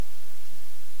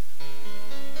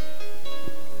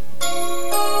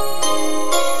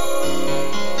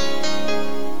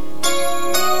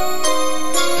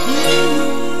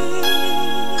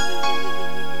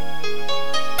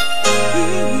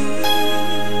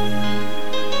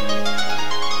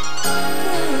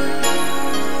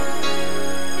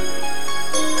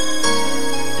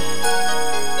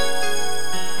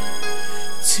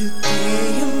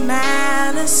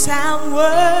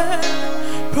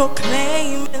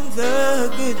the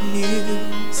good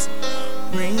news,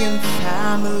 bringing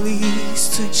families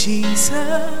to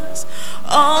Jesus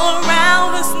all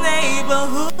around his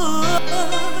neighborhood.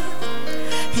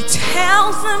 He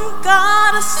tells them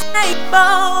God is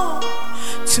able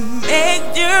to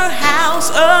make your house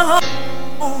a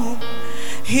home.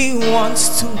 He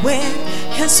wants to win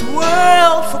his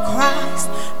world for Christ,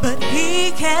 but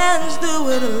he can't do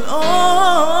it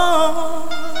alone.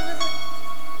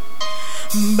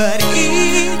 But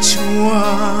each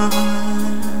one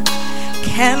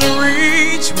can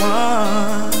reach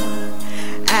one.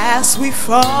 As we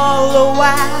follow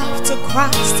after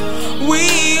Christ,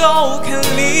 we all can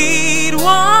lead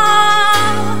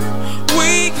one.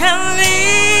 We can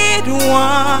lead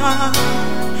one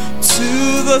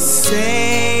to the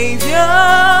Savior,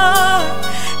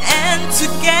 and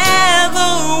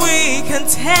together we can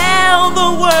tell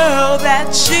the world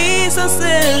that Jesus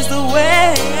is the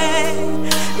way.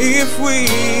 If we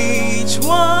each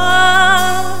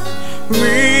one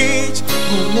reach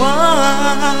one.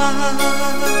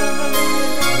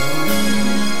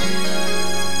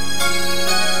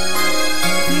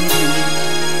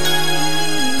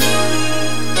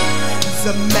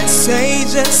 The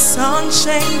message is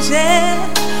unchanging,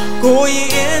 going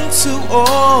into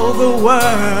all the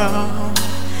world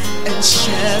and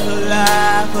share the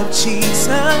life of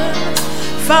Jesus,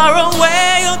 far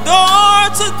away or door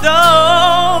to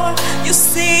door. You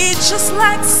see, just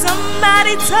like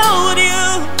somebody told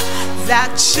you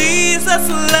that Jesus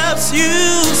loves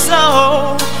you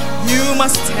so, you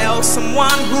must tell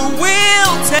someone who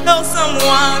will tell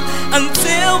someone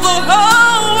until the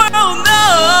whole world knows.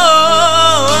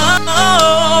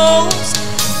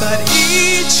 But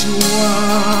each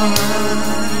one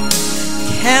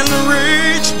can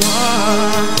reach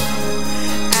one.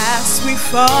 As we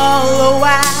follow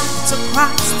after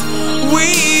Christ,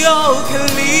 we all can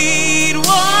lead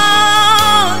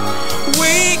one.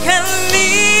 We can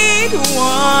lead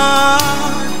one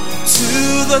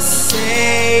to the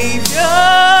Savior,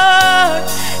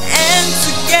 and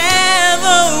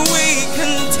together we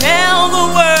can tell the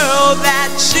world that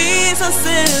Jesus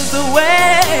is the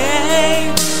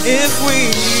way. If we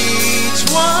each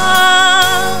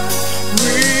one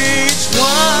reach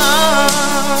one.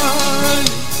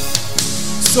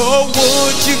 So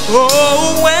would you go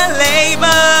and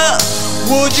labor?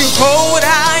 Would you hold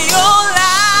out your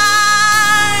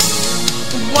life?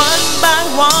 One by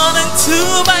one and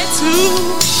two by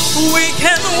two, we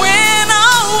can win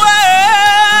our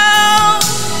world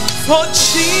for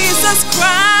Jesus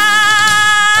Christ.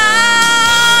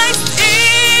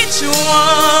 Each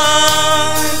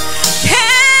one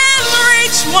can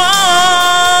reach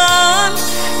one.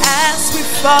 As we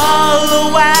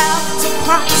follow after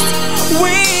Christ,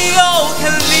 we all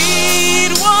can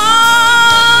lead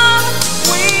one.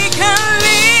 We can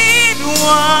lead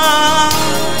one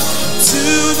to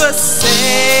the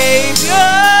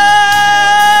Savior,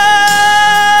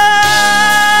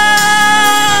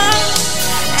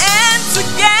 and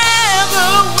together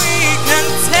we can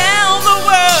tell the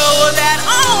world that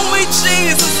only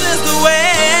Jesus is the way.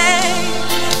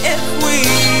 If we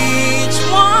each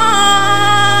one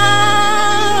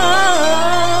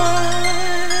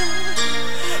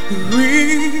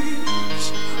reach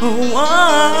one.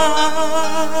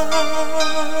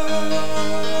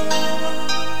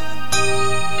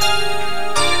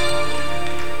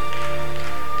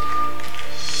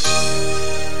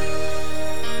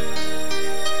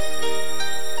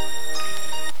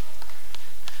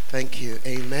 Thank you.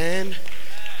 Amen.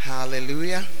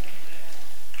 Hallelujah.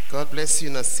 God bless you,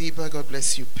 Nasiba. God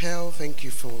bless you, Pearl. Thank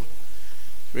you for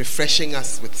refreshing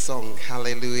us with song.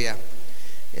 Hallelujah.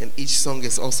 And each song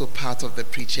is also part of the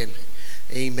preaching.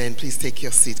 Amen. Please take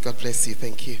your seat. God bless you.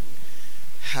 Thank you.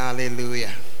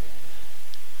 Hallelujah.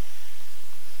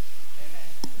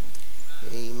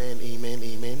 Amen. Amen.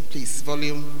 Amen. Please,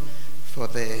 volume for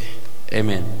the...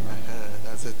 Amen.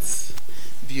 That's it.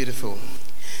 Beautiful.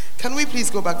 Can we please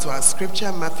go back to our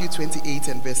scripture, Matthew 28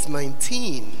 and verse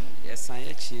 19? Yes, I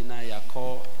actually na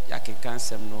yako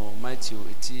yakenkansem no Matthew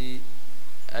eti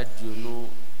aduonu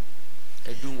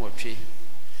edunwotwe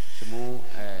mu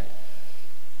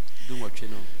dunwotwe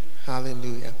no.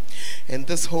 Hallelujah. And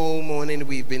this whole morning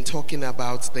we've been talking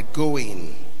about the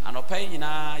going, Anopai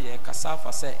nyina ye kasa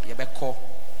fa se ye beko,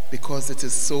 because it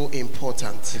is so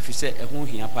important.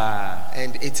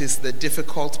 And it is the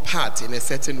difficult part in a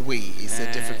certain way. It's a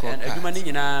difficult part.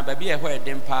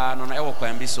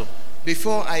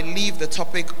 Before I leave the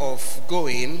topic of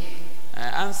going,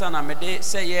 I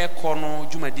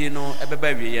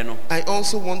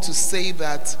also want to say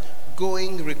that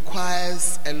going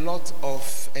requires a lot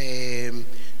of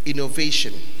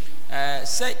innovation.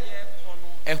 Say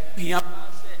ehia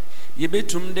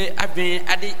yebetum de adwen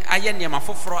ade aye niam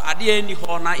afoforo ade ani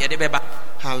ho na ye de beba.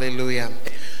 Hallelujah.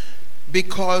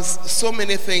 Because so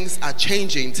many things are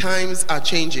changing, times are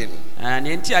changing.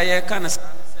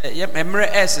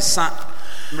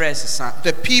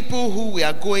 The people who we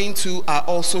are going to are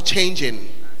also changing.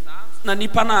 Please,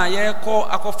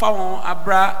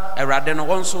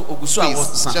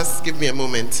 just give me a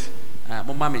moment.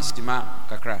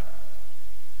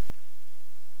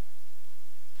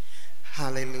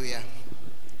 Hallelujah.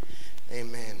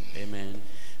 Amen. Amen.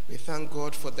 We thank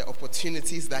God for the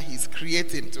opportunities that He's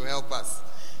creating to help us.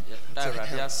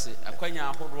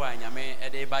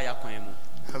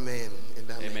 Amen.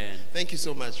 Amen. Thank you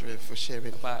so much for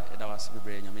sharing.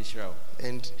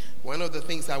 And one of the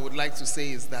things I would like to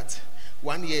say is that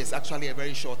 1 year is actually a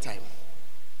very short time.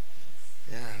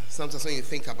 Yeah. Sometimes when you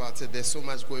think about it, there's so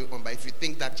much going on. But if you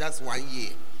think that just 1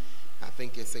 year, I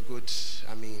think it's a good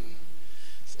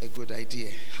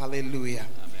idea. Hallelujah.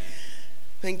 Amen.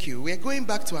 Thank you. We are going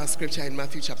back to our scripture in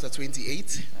Matthew chapter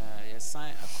 28.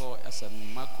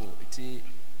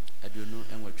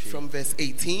 From verse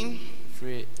 18.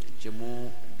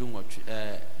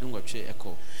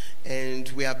 And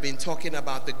we have been talking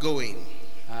about the going.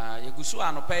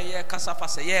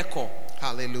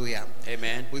 Hallelujah.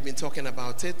 Amen. We've been talking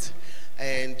about it.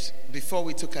 And before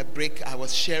we took a break, I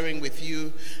was sharing with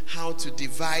you how to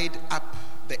divide up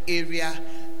the area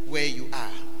where you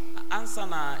are.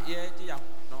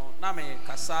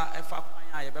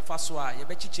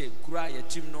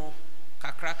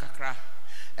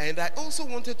 And I also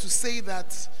wanted to say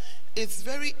that it's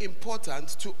very important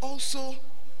to also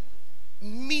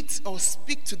meet or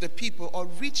speak to the people or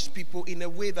reach people in a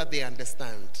way that they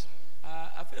understand.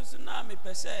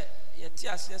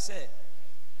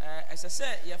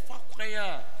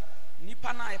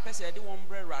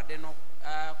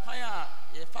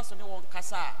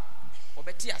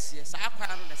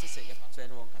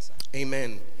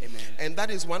 Amen. Amen. And that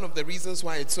is one of the reasons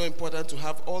why it's so important to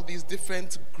have all these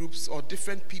different groups or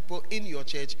different people in your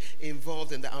church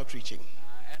involved in the outreaching.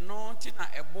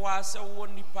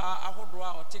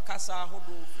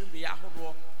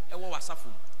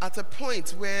 At a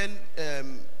point when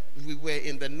we were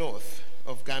in the north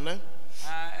of Ghana,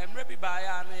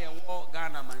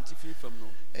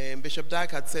 Bishop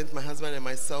Dark had sent my husband and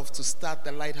myself to start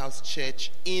the Lighthouse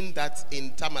Church in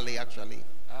Tamale actually.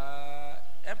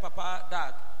 And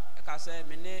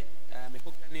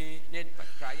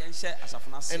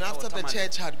after the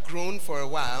church had grown for a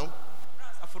while,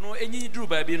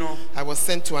 I was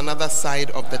sent to another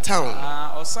side of the town.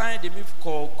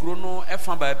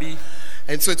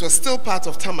 And so it was still part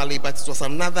of Tamale, but it was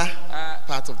another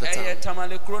part of the town.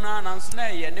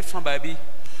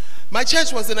 My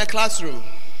church was in a classroom.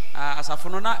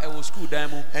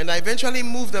 And I eventually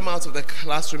moved them out of the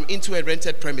classroom into a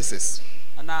rented premises.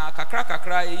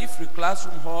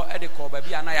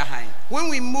 When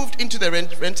we moved into the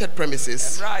rented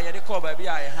premises,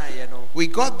 we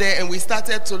got there and we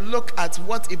started to look at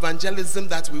what evangelism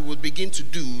that we would begin to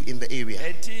do in the area.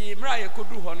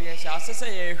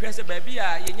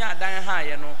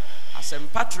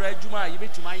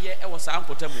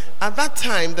 At that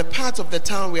time, the part of the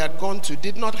town we had gone to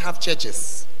did not have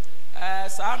churches. Today,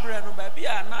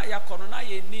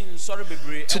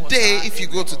 if you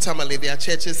go to Tamale, there are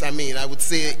churches, I would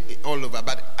say all over.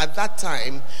 But at that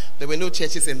time, there were no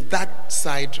churches in that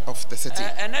side of the city.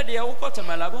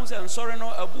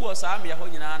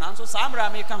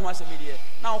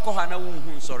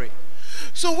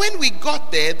 So when we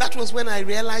got there, that was when I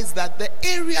realized that the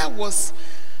area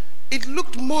it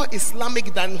looked more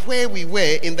Islamic than where we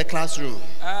were in the classroom.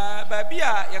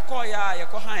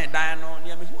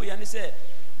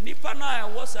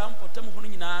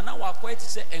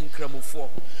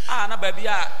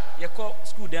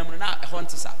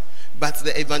 But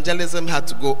the evangelism had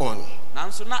to go on.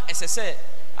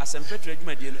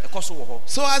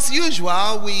 So as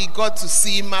usual, we got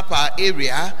to map our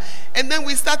area, and then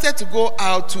we started to go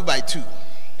out 2 by 2.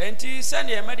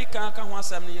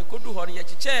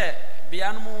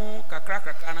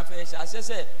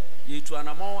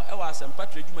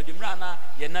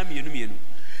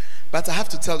 But I have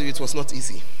to tell you, it was not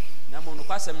easy.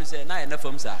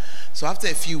 So after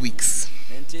a few weeks,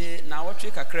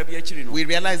 we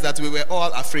realized that we were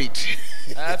all afraid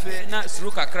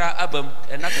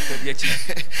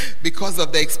because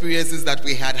of the experiences that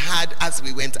we had as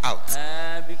we went out.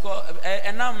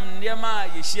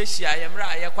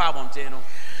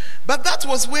 But that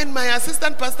was when my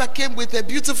assistant pastor came with a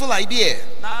beautiful idea.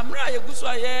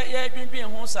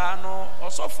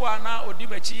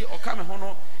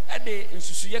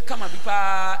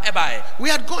 We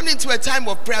had gone into a time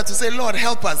of prayer to say, Lord,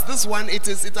 help us. This one, it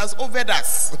has overed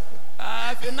us.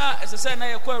 And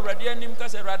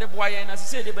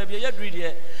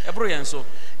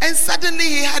suddenly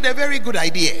he had a very good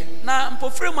idea. And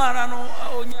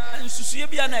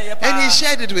he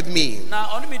shared it with me.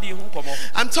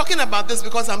 I'm talking about this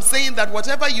because I'm saying that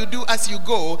whatever you do as you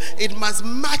go, it must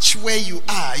match where you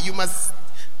are. You must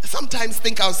sometimes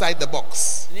think outside the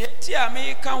box.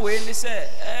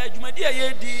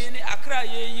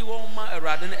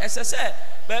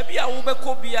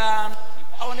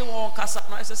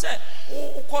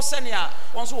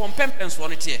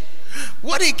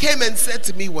 What he came and said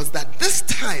to me was that this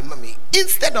time,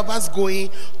 instead of us going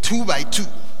 2 by 2,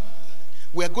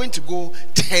 we are going to go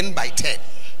 10 by 10.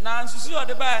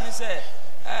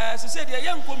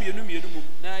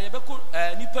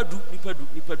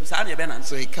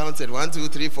 So he counted 1, 2,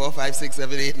 3, 4, 5, 6,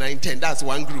 7, 8, 9, 10. That's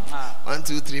one group. 1,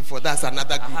 2, 3, 4. That's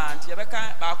another group.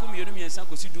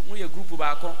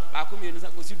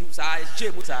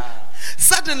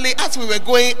 Suddenly, as we were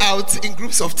going out in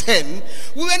groups of 10,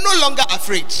 we were no longer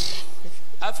afraid.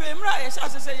 We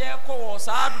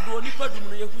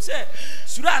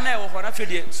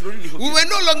were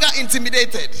no longer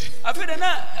intimidated.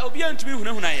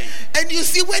 And you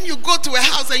see, when you go to a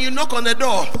house and you knock on the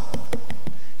door,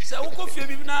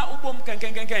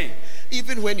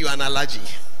 even when you are an allergy,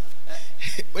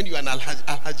 and you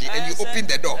open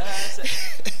the door,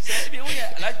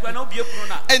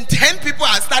 and 10 people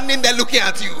are standing there looking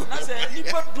at you.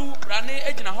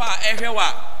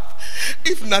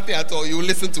 If nothing at all, you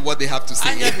listen to what they have to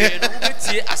say.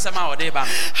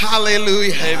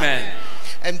 Hallelujah. Amen.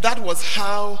 And that was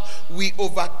how we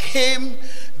overcame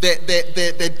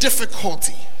the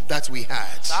difficulty that we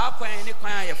had.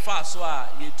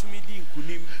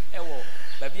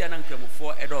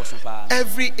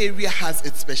 Every area has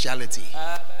its speciality.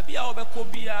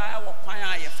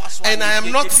 And I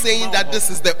am not saying that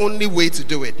this is the only way to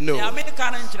do it. No.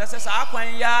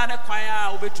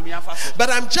 But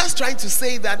I'm just trying to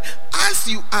say that as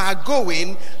you are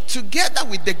going, together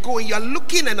with the going, you are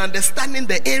looking and understanding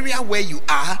the area where you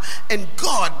are, and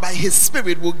God, by His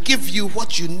Spirit, will give you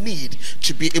what you need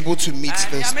to be able to meet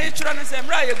this.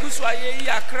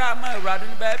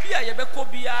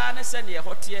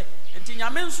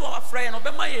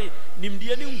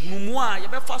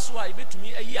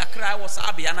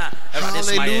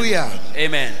 Hallelujah.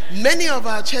 Amen. Many of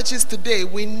our churches today,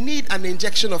 we need an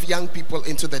injection of young people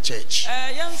into the church.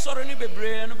 And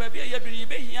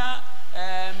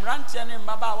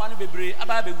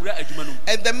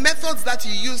the methods that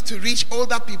you use to reach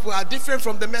older people are different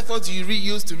from the methods you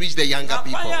use to reach the younger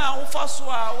people.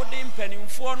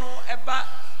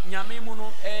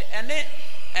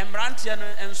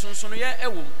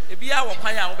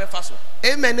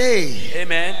 Amen.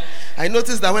 Amen. I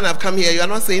noticed that when I've come here, you are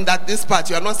not saying that this part,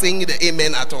 you are not saying the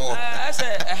amen at all.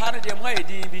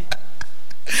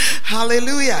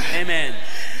 Hallelujah. Amen.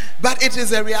 But it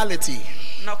is a reality.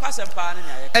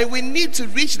 And we need to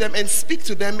reach them and speak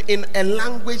to them in a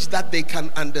language that they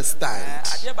can understand.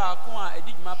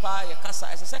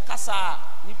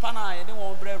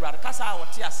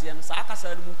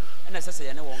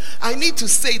 I need to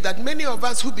say that many of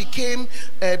us who became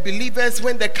believers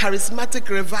when the charismatic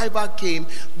revival came,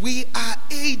 we are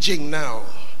aging now.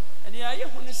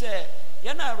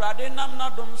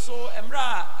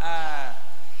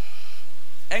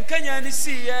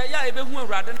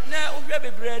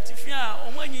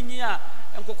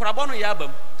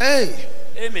 Hey,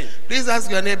 amen. Please ask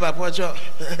your neighbor, Pocho,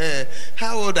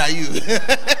 how old are you?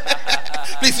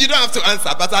 Please, you don't have to answer,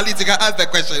 but at least you can ask the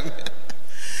question.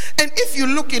 And if you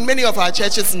look in many of our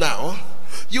churches now,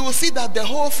 you will see that the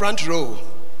whole front row,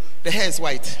 the hair is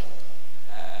white.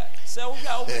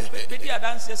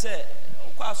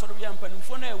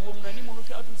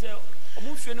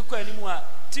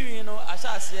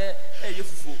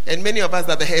 And many of us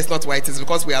that the hair is not white is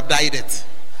because we have dyed it.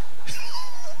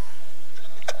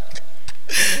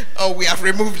 Or we have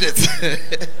removed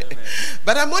it.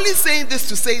 But I'm only saying this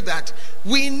to say that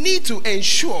we need to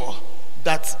ensure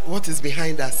that what is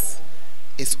behind us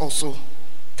is also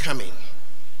coming.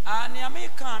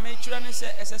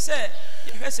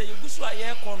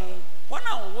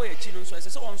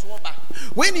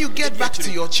 When you get back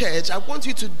to your church, I want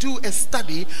you to do a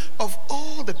study of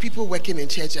all the people working in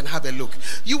church and have a look.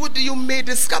 You may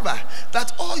discover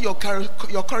that all your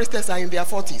choristers are in their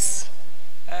 40s.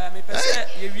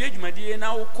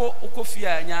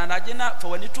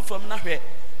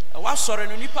 wasɔre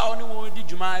no nipa a ɔne wɔn di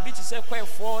dwuma bi te sɛ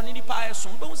kɔɛfoɔ ne nipa a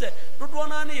ɛsom bɛhu sɛ dodoɔ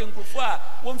no ne yɛ nkurɔfoɔ a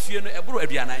wɔn fie no ɛboro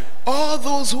aduanan. All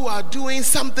those who are doing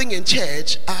something in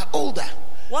church are older.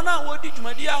 Wɔn a wɔdi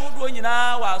dwumadi ahodoɔ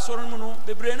nyinaa wɔ asɔre no mu no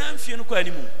bebree na mfie no kɔ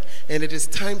anim. And it is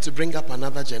time to bring up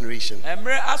another generation. I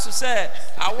said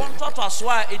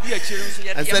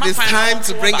it's time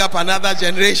to bring up another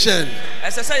generation.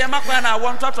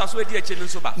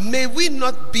 May we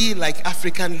not be like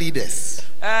African leaders.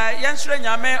 The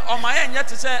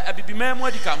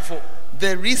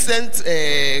recent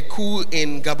coup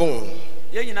in Gabon.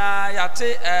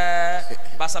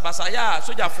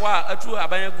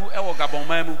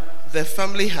 The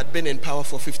family had been in power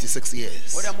for 56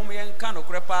 years.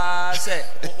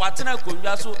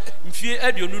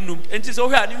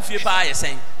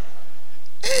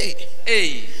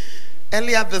 Hey.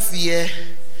 Earlier this year,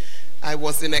 I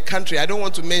was in a country I don't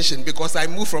want to mention because I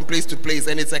move from place to place,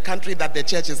 and it's a country that the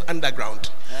church is underground.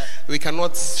 We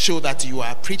cannot show that you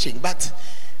are preaching, but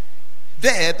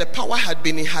there the power has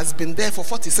been there for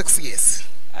 46 years.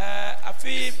 And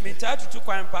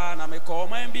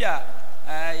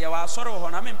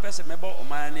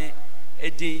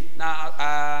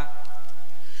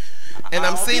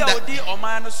I'm saying that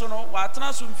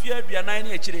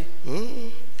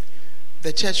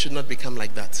the church should not become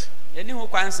like that. I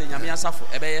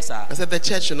said the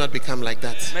church should not become like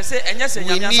that. We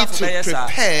need to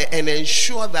prepare and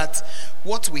ensure that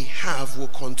what we have will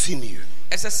continue.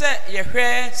 And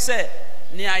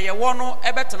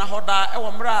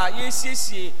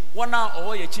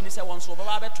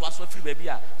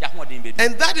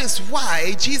that is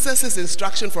why Jesus'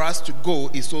 instruction for us to go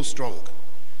is so strong.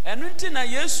 As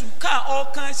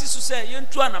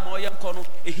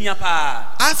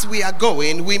we are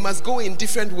going, we must go in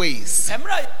different ways. To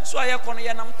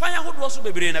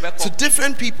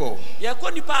different people.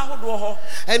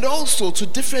 And also to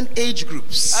different age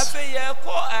groups.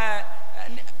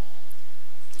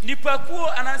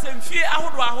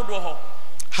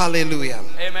 Hallelujah.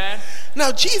 Amen.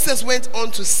 Now Jesus went on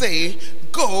to say,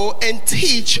 go and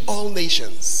teach all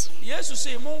nations.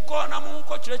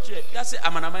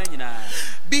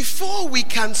 Before we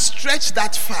can stretch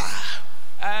that far,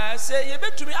 I said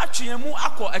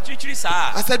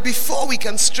before we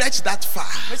can stretch that far,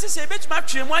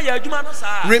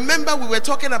 remember we were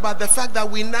talking about the fact that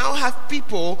we now have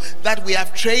people that we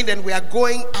have trained and we are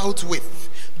going out with.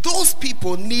 Those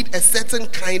people need a certain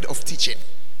kind of teaching.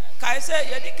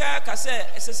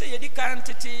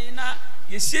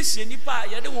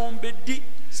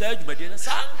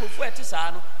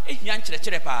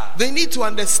 They need to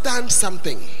understand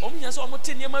something.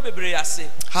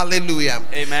 Hallelujah.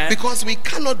 Amen. Because we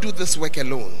cannot do this work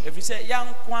alone.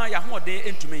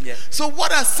 So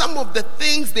what are some of the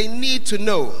things they need to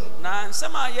know?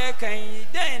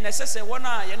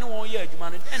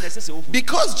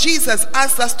 Because Jesus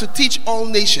asked us to teach all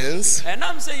nations,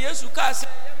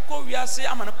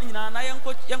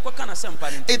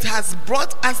 it has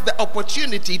brought us the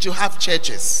opportunity to have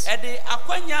churches.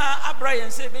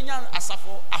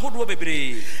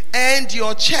 And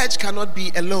your church cannot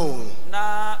be alone.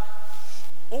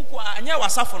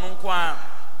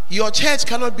 Your church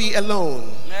cannot be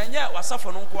alone.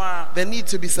 There need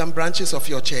to be some branches of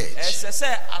your church.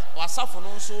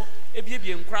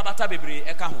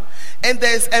 And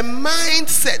there's a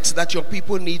mindset that your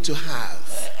people need to have.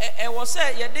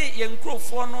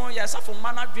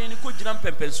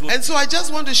 And so I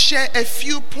just want to share a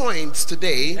few points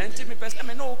today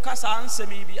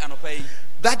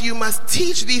that you must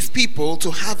teach these people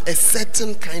to have a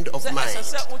certain kind of mind.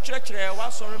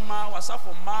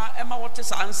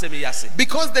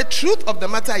 Because the truth of the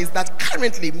matter is that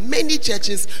currently many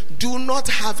churches do not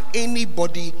have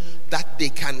anybody that they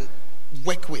can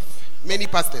work with. Many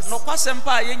pastors.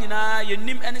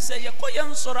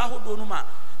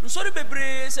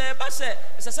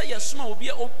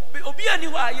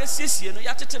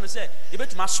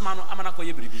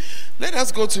 Let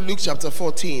us go to Luke chapter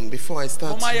 14 before I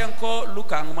start.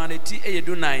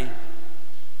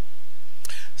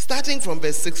 Starting from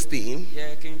verse 16.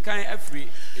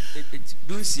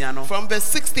 From verse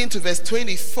 16 to verse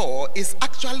 24 is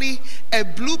actually a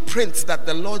blueprint that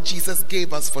the Lord Jesus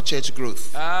gave us for church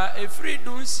growth. And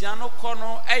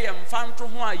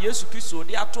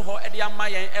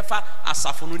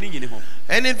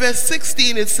in verse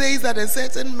 16 it says that a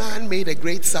certain man made a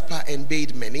great supper and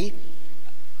bade many.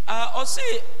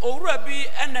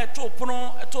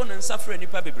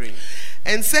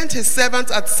 And sent his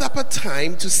servants at supper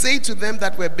time to say to them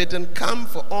that were bidden, come,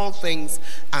 for all things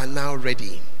are now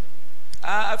ready.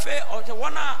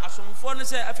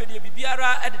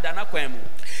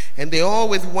 And they all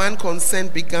with one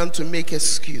consent began to make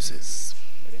excuses.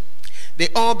 They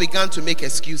all began to make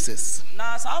excuses.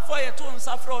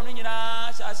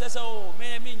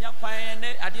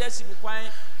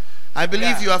 I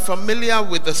believe you are familiar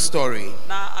with the story.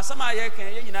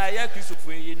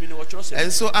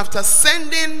 And so after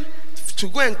sending to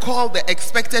go and call the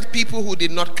expected people who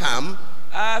did not come,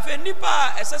 the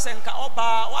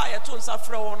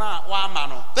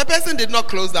person did not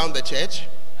close down the church,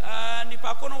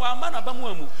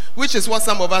 which is what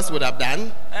some of us would have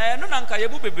done.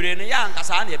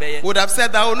 Would have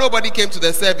said that, oh, nobody came to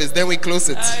the service, then we close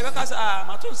it.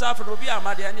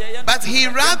 But he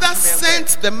rather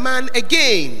sent the man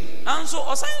again.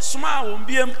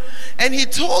 And he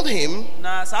told him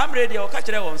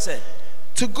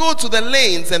to go to the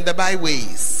lanes and the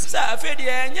byways.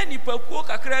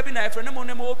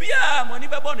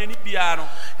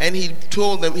 And he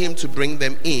told him to bring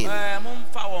them in.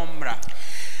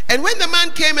 And when the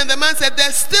man came and the man said,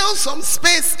 there's still some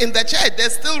space in the church,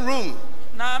 there's still room.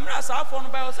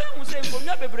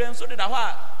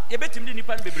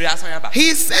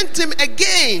 He sent him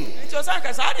again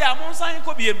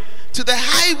to the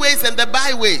highways and the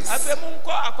byways.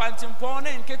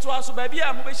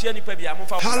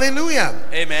 Hallelujah.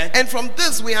 Amen. And from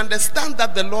this we understand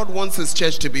that the Lord wants his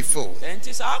church to be full. But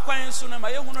the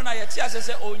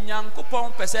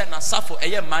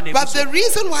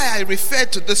reason why I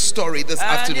referred to this story this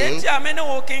afternoon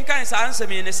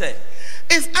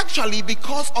is actually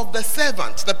because of the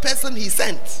servant, the person he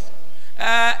sent.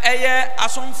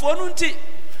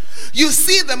 You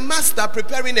see the master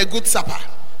preparing a good supper.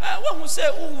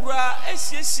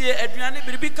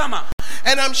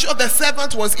 And I'm sure the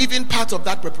servant was even part of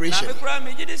that preparation.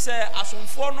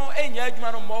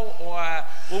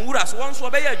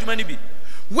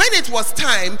 When it was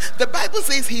time, the Bible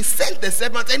says he sent the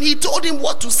servant and he told him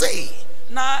what to say.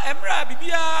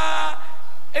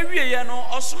 And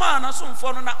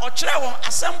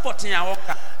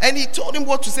he told him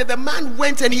what to say. The man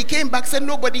went and he came back, said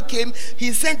nobody came.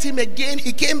 He sent him again.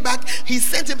 He came back. He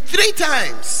sent him 3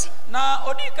 times.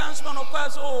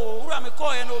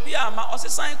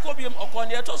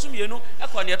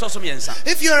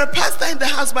 If you're a pastor in the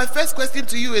house, my first question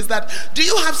to you is that, do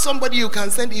you have somebody you can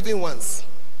send even once?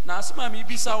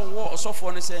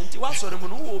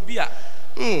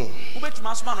 And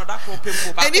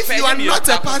if you are not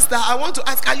a pastor, I want to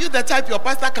ask, are you the type your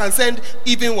pastor can send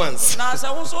even once?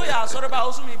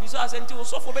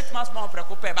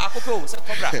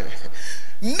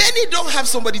 Many don't have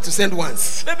somebody to send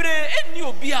once.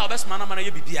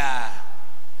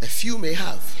 A few may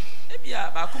have.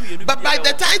 But by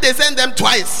the time they send them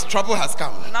twice, trouble has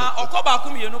come.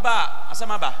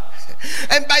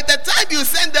 And by the time you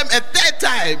send them a 3rd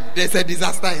time, there's a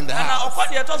disaster in the house.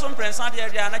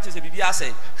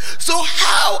 So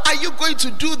how are you going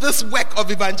to do this work of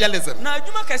evangelism? How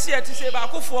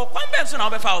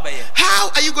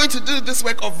are you going to do this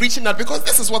work of reaching out? Because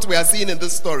this is what we are seeing in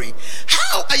this story.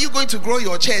 How are you going to grow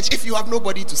your church if you have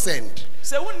nobody to send?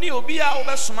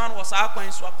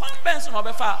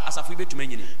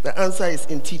 The answer is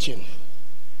in teaching.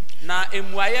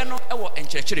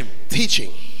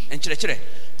 Teaching.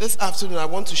 This afternoon I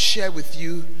want to share with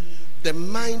you the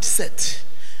mindset,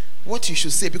 what you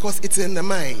should say, because it's in the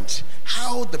mind.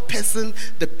 How the person,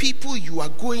 the people you are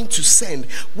going to send,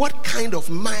 what kind of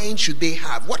mind should they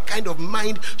have? What kind of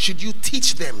mind should you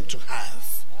teach them to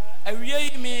have?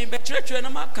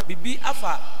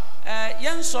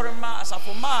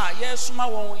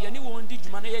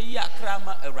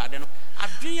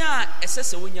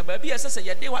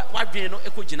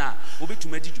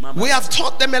 We have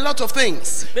taught them a lot of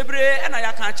things,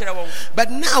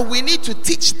 but now we need to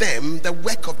teach them the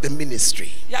work of the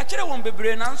ministry. The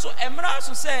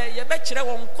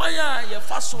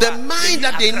mind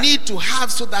that they need to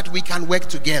have so that we can work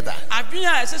together.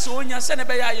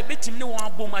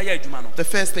 The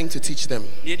first thing to teach them,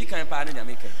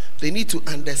 they need to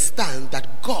understand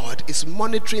that God is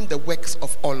monitoring the works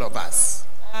of all of us.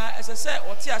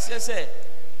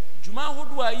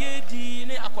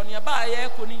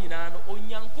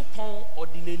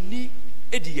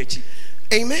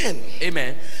 Amen.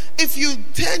 Amen. If you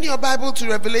turn your Bible to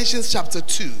Revelation chapter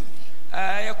 2,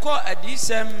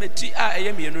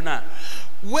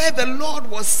 where the Lord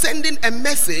was sending a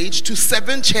message to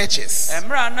 7 churches.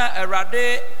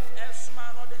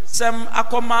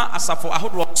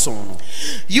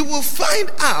 You will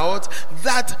find out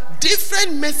that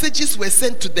different messages were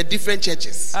sent to the different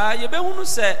churches. But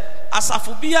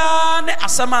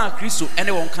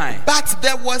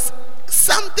there was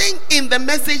something in the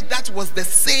message that was the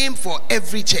same for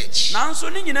every church. And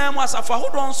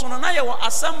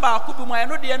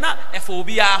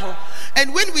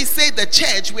when we say the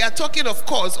church, we are talking, of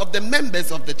course, of the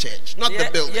members of the church, not the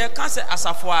building.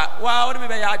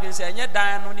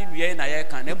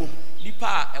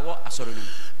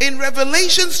 In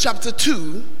Revelation chapter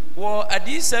 2, we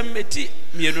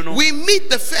meet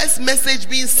the first message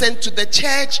being sent to the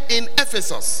church in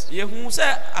Ephesus. Many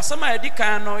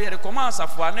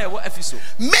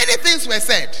things were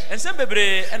said,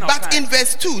 but in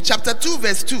verse 2, chapter 2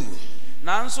 verse 2,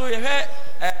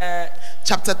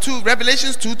 chapter 2,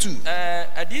 Revelations 2:2,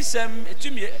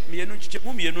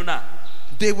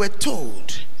 they were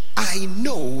told, I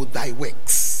know thy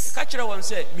works.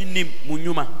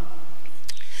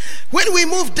 When we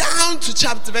move down to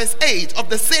chapter verse 8 of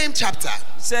the same chapter,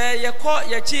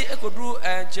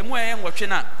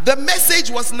 the message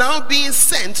was now being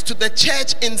sent to the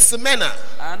church in Smyrna.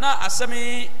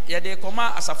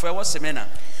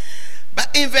 But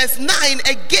in verse 9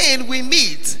 again we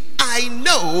meet, I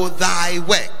know thy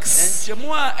works.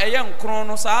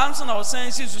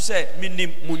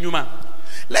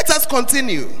 Let us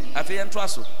continue.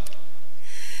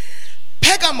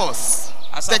 Pergamos,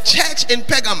 the church in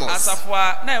Pergamos.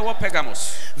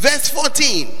 Verse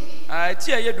 14.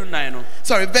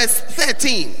 Sorry, verse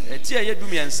 13.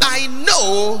 I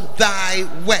know thy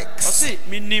works.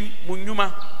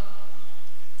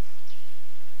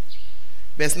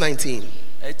 Verse 19.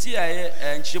 This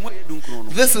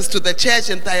is to the church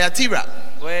in Thyatira.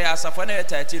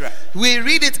 We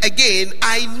read it again.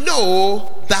 I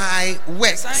know thy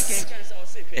works.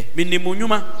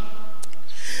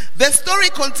 The story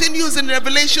continues in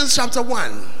Revelation chapter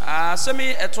 1.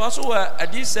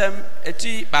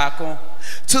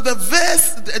 To the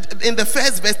verse, in the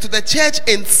first verse, to the church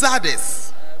in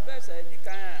Sardis.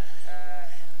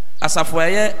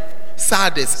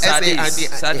 Sardis,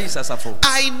 S-A-R-D-I-S.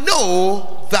 I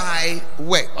know thy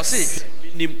works.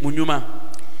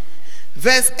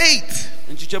 Verse 8.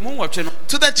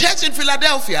 To the church in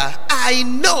Philadelphia, I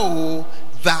know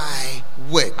thy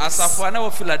works.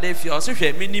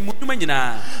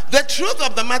 The truth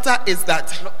of the matter is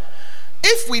that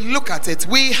if we look at it,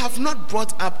 we have not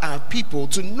brought up our people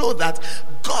to know that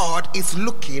God is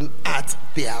looking at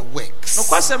their works.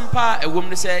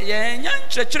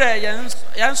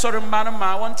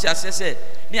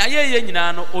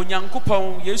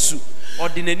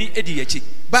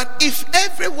 But if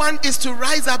everyone is to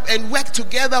rise up and work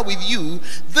together with you,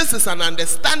 this is an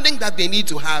understanding that they need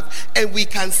to have, and we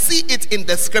can see it in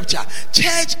the scripture.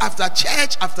 Church after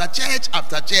church after church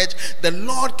after church, the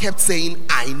Lord kept saying,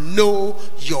 I know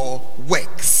your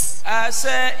works.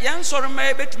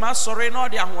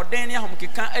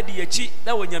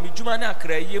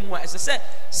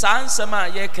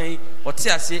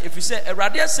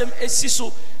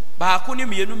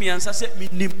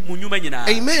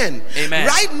 Amen. Amen.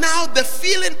 Right now the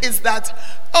feeling is that,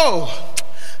 oh,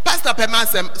 Pastor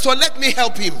Pemasem, so let me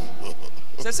help him.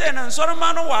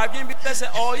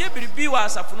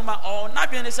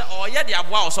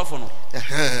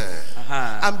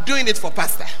 I'm doing it for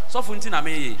Pastor.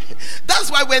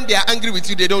 That's why when they are angry with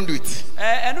you, they don't do it.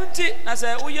 I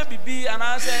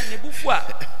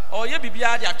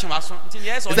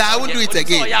won't do it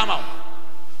again.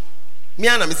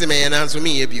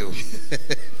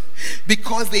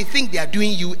 Because they think they are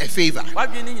doing you a favor. But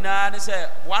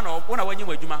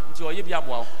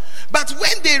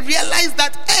when they realize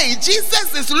that, hey,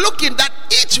 Jesus is looking at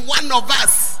each one of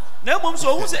us,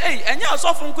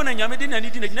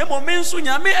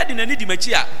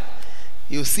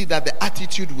 you see that the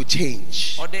attitude will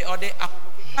change.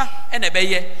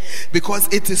 Because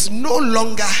it is no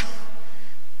longer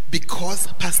because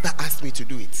Pastor asked me to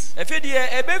do it.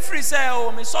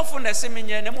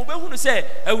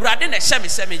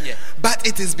 But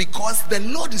it is because the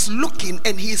Lord is looking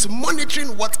and He is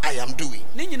monitoring what I am doing.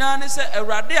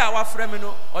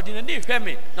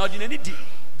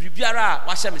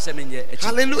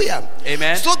 Hallelujah.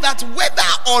 Amen. So that whether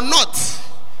or not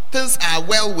things are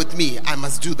well with me, I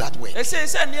must do that way. Even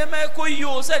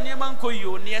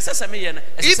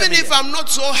if I'm not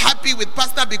so happy with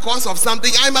Pastor because of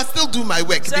something, I must still do my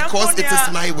work because it is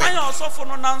my work.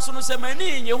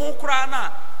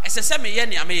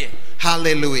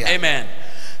 Hallelujah. Amen.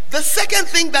 The second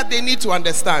thing that they need to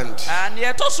understand,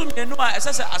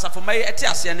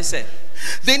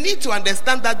 they need to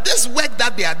understand that this work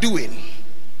that they are doing,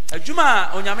 they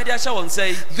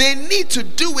need to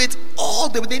do it all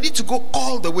the way. They need to go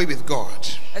all the way with God.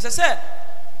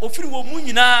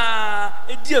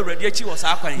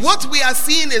 What we are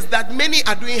seeing is that many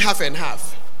are doing half and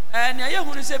half.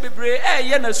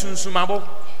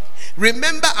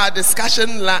 Remember our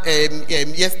discussion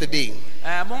yesterday,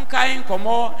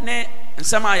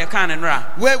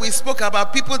 where we spoke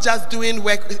about people just doing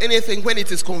work, anything when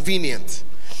it is convenient.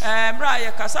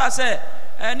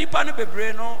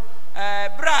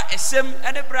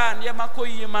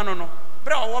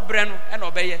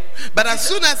 But as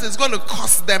soon as it's going to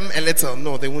cost them a little,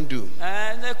 no, they won't do.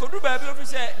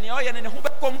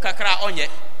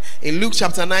 In Luke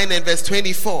chapter 9 and verse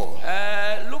 24,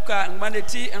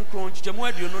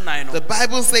 the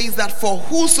Bible says that for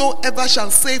whosoever shall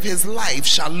save his life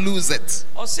shall lose it.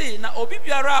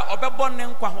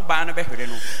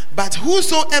 But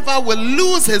whosoever will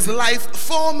lose his life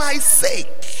for my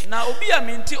sake,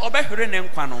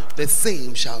 the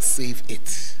same shall save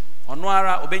it.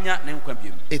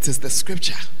 It is the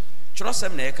scripture.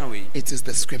 It is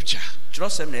the scripture.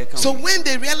 So when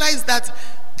they realize that,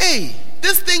 hey,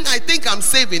 this thing I think I'm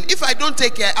saving, if I don't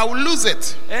take care, I will lose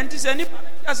it.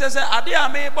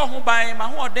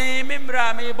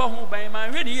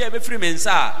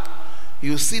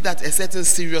 You see that a certain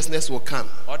seriousness will come.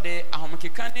 The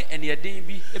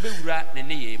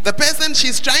person,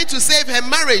 she's trying to save her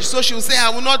marriage, so she will say, I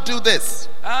will not do this.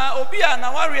 I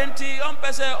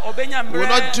will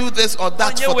not do this or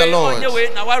that for the Lord.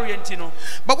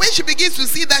 But when she begins to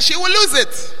see that she will lose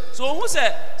it,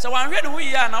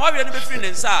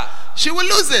 she will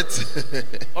lose it.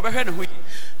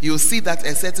 You'll see that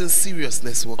a certain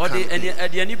seriousness will come. Am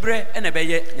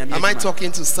I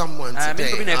talking to someone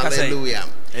today? Hallelujah.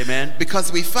 Amen.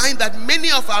 Because we find that many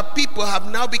of our people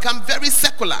have now become very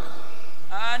secular.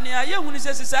 And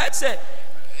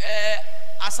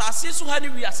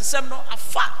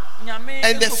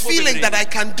the feeling that I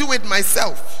can do it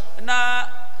myself.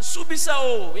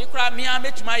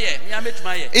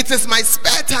 It is my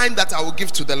spare time that I will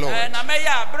give to the Lord.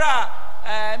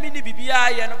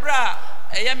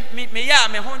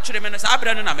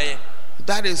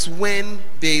 That is when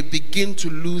they begin to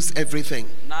lose everything.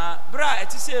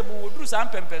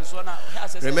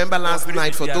 Remember last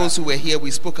night, for those who were here, we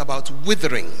spoke about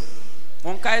withering.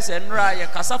 And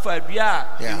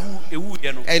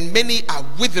many are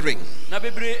withering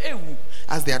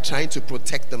as they are trying to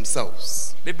protect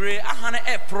themselves.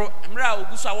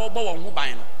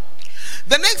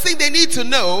 The next thing they need to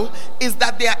know is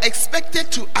that they are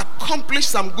expected to accomplish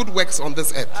some good works on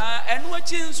this earth.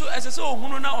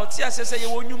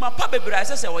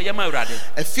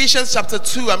 Ephesians chapter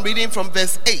 2, I'm reading from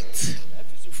verse 8.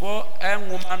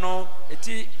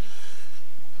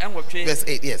 Verse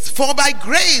 8, yes. For by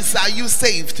grace are you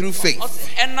saved through faith.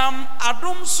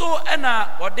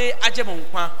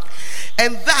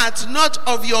 And that not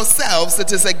of yourselves,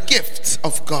 it is a gift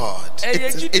of God. It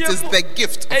is the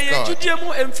gift of God.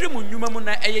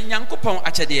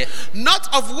 Not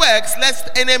of works, lest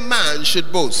any man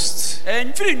should boast.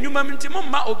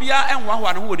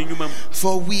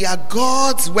 For we are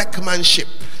God's workmanship,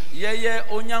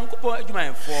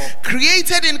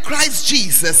 created in Christ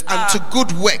Jesus unto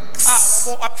good works,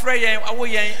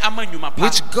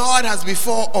 which God has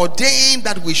before ordained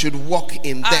that we should walk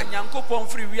in them.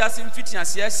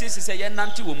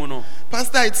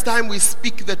 Pastor, it's time we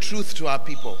speak the truth to our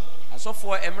people.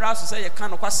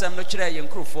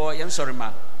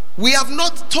 We have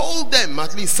not told them,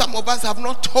 at least some of us have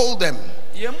not told them,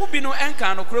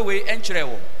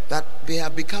 that they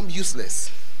have become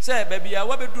useless.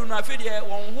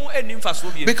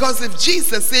 Because if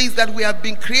Jesus says that we have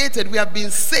been created, we have been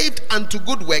saved unto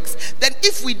good works, then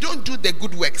if we don't do the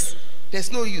good works,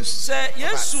 there's no use.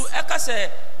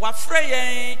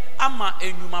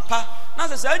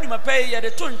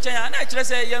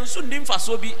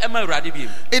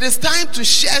 It is time to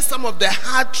share some of the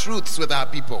hard truths with our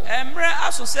people.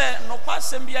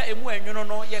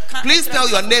 Please tell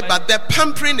your neighbor, the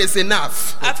pampering is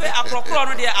enough. The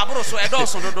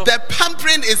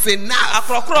pampering is enough.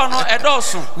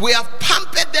 We have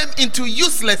pampered them into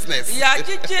uselessness. We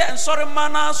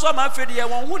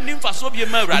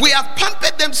have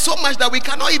pampered them so much that we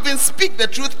cannot even speak the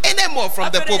truth anymore from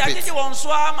the pulpit.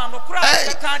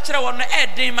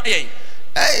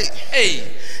 Hey,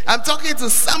 I'm talking to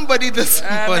somebody this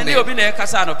morning.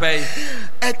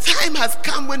 A time has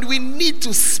come when we need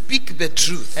to speak the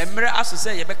truth.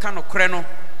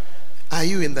 Are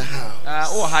you in the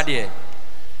house?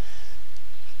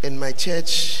 In my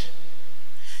church,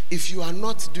 if you are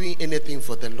not doing anything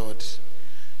for the Lord,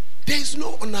 there is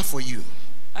no honor for you.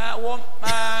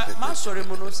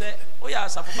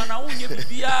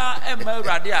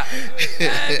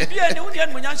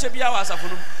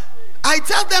 I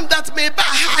tell them that meba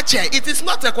hache, it is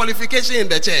not a qualification in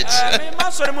the church.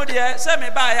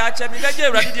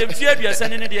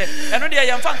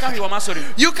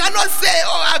 You cannot say,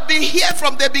 oh, I've been here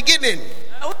from the beginning.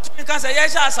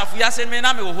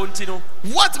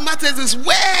 What matters is,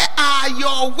 where are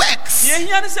your works?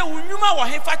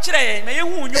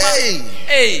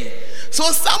 Hey.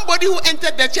 So somebody who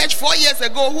entered the church 4 years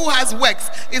ago who has works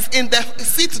is in the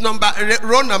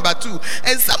row number 2.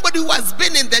 And somebody who has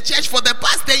been in the church for the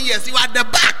past 10 years, you are at the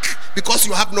back because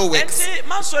you have no works.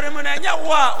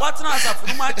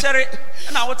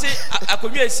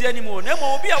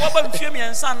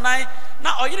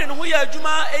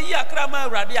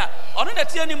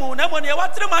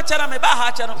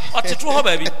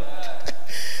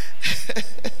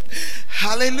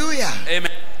 Hallelujah.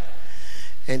 Amen.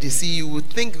 And you see, you would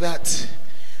think that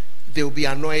they will be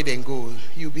annoyed and go.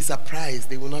 You'll be surprised.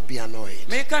 They will not be annoyed.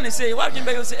 They are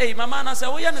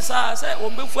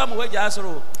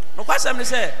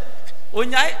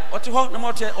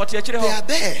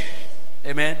there.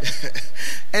 Amen.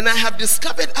 And I have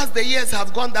discovered as the years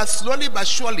have gone that slowly but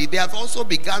surely they have also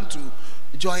begun to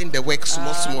join the work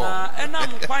small.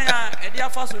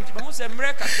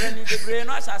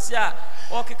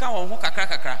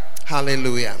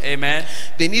 Hallelujah. Amen.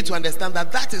 They need to understand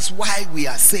that is why we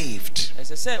are saved.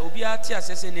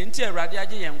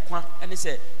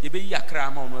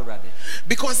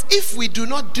 Because if we do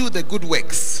not do the good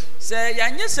works,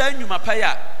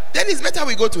 then it's better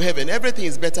we go to heaven. Everything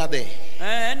is better there.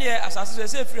 Yeah,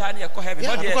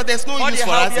 because there's no use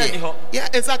for us here. Yeah,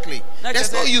 exactly.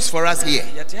 There's no use for us here.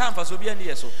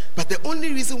 But the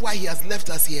only reason why he has left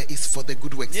us here is for the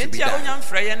good works to be done.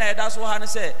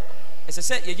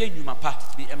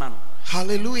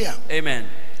 Hallelujah. Amen.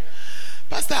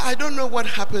 Pastor, I don't know what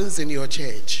happens in your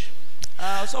church.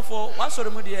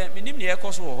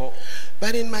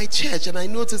 But in my church, and I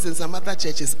notice in some other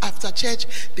churches, after church,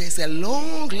 there's a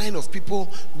long line of people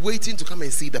waiting to come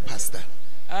and see the pastor.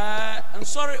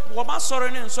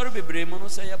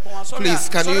 Please,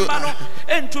 can you?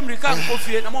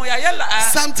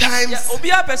 Sometimes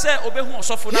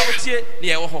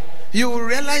you will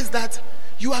realize that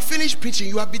you are finished preaching,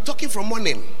 you have been talking from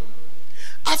morning.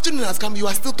 Afternoon has come, you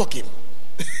are still talking.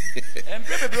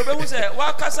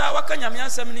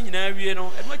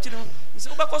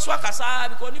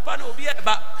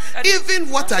 Even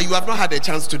water you have not had a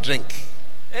chance to drink.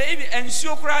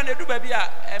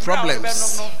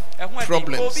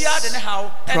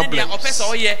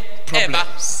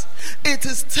 Problems. It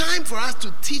is time for us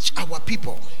to teach our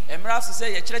people that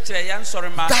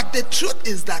the truth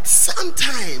is that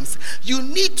sometimes you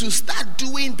need to start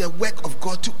doing the work of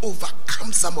God to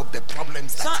overcome some of the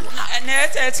problems that you have.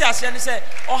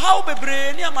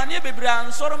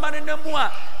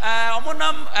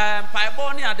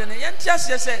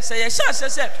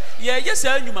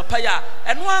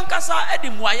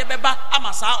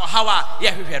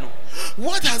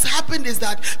 What has happened is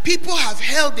that people have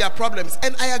held their problems,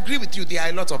 and I agree with you, there are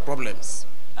a lot of problems.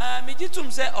 But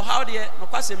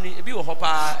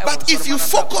if you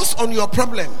focus on your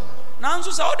problem, every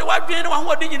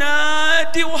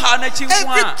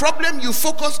problem you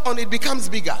focus on, it becomes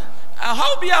bigger.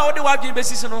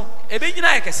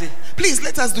 Please,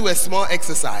 let us do a small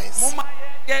exercise.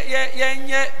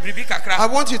 I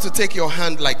want you to take your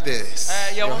hand like this.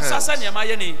 Your hand.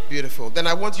 Beautiful. Then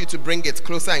I want you to bring it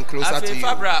closer and closer to you.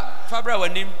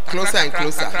 Closer and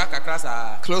closer.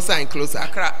 Closer and closer.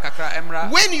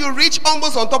 When you reach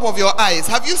almost on top of your eyes,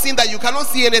 have you seen that you cannot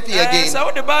see anything again?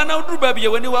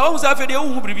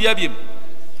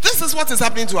 This is what is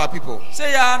happening to our people.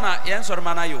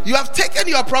 You have taken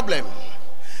your problem.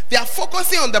 They are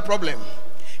focusing on the problem.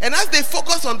 And as they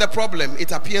focus on the problem,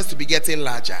 it appears to be getting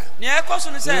larger.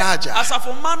 Larger.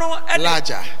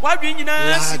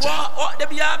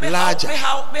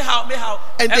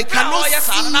 And they cannot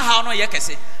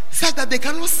see, such that they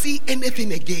cannot see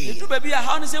anything again.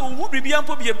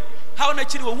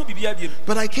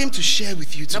 But I came to share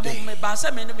with you today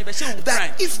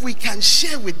that if we can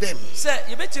share with them,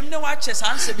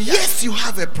 yes, you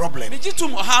have a problem,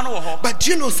 but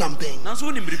do you know something?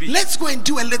 Let's go and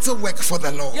do a little work for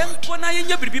the Lord.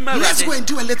 Let's go and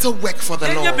do a little work for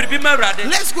the Lord.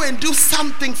 Let's go and do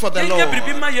something for the Lord,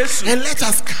 and let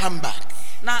us come back.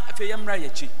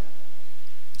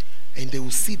 And they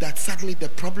will see that suddenly the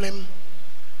problem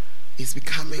is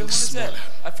becoming smaller.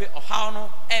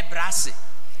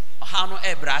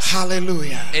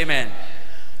 Hallelujah. Amen.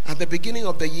 At the beginning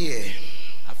of the year,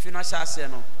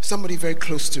 somebody very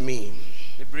close to me,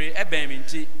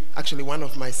 actually one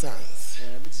of my sons,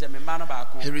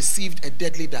 he received a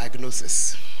deadly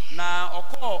diagnosis.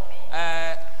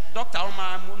 doctor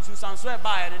nsunsanso e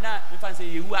ba na me fan say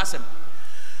yewu asem.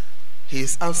 He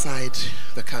is outside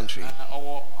the country.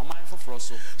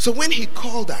 So when he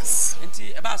called us,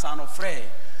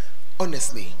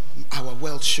 honestly, our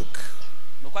world shook.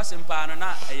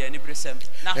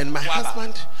 And my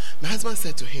husband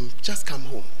said to him, just come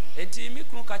home. And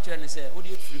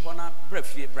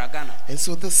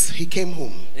so he came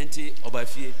home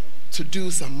to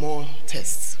do some more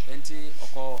tests.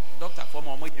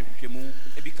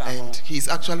 And he's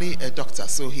actually a doctor,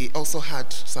 so he also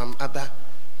had some other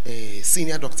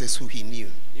senior doctors who he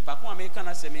knew.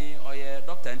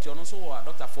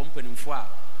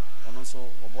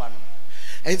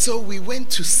 And so we went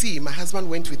to see, my husband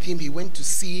went with him, he went to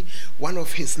see one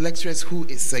of his lecturers who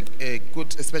is a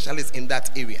good specialist in that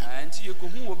area.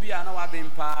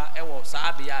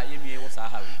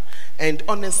 And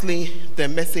honestly, the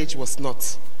message was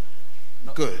not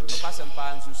good.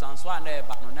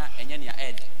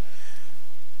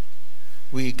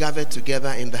 We gathered together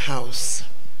in the house.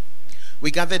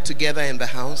 At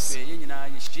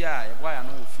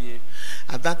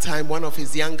that time, one of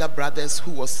his younger brothers,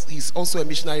 he's also a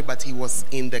missionary, but he was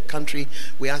in the country,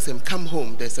 we asked him, come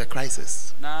home, there's a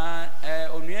crisis. And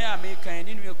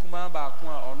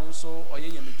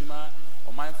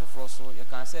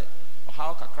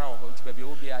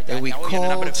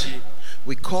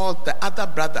we called the other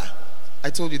brother.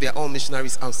 I told you they're all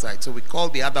missionaries outside, so we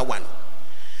called the other one.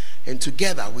 And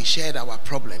together we shared our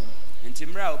problem. And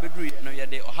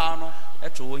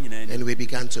we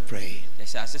began to pray.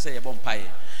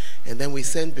 And then we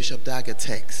sent Bishop Dag a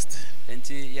text and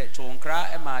said,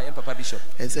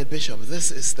 Bishop, this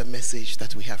is the message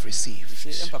that we have received.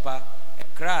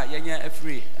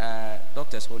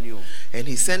 And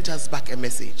he sent us back a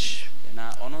message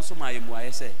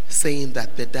saying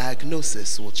that the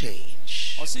diagnosis will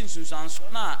change.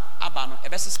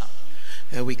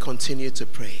 And we continue to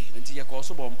pray.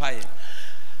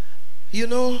 You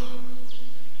know,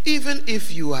 even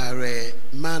if you are a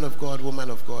man of God, woman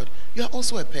of God, you are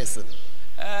also a person.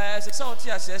 My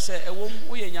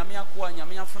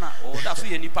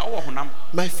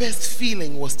first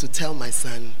feeling was to tell my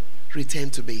son, return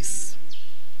to base.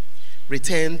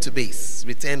 Return to base.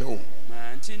 Return home.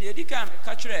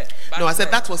 No, I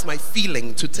said that was my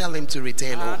feeling, to tell him to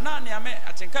return home.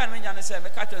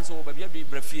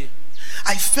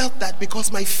 I felt that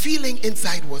because my feeling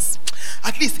inside was,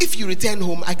 at least if you return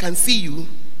home, I can see you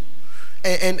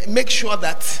and make sure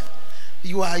that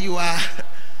you are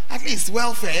at least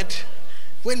well fed.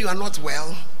 When you are not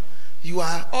well, you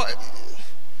are. Oh,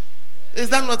 is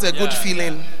that not a good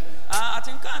feeling?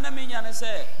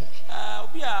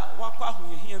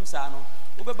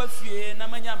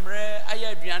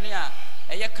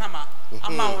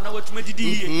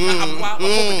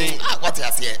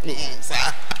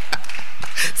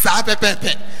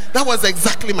 That was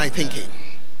exactly my thinking.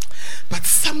 But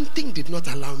something did not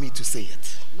allow me to say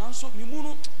it.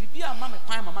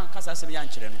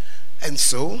 And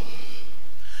so,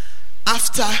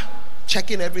 after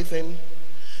checking everything,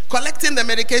 collecting the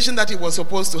medication that he was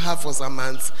supposed to have for some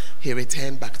months, he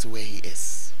returned back to where he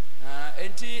is.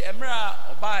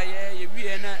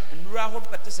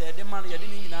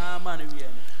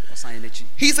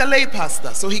 He's a lay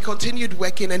pastor, so he continued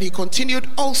working, and he continued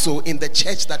also in the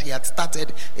church that he had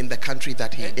started in the country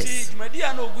that he is.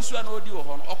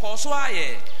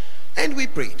 And we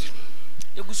prayed.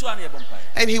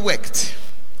 And he worked.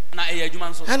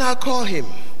 And I'll call him.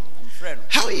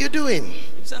 How are you doing?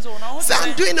 So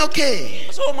I'm doing okay.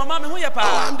 Oh,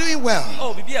 I'm doing well.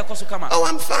 Oh,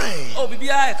 I'm fine.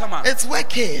 It's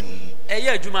working.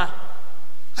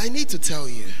 I need to tell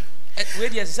you,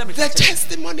 the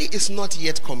testimony is not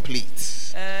yet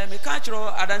complete.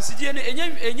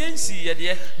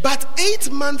 But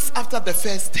 8 months after the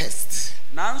first test,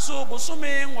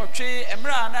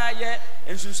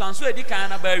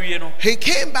 he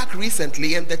came back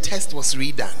recently and the test was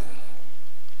redone.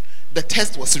 The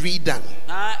test was redone.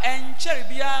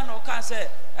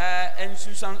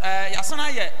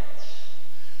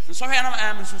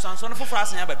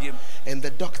 And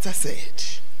the doctor said,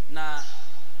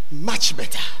 much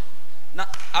better.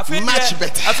 Much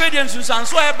better.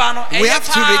 We have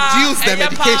to reduce the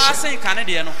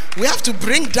medication. We have to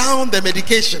bring down the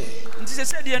medication.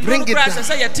 Bring it down.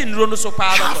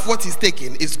 Half what he's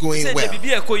taking is going well.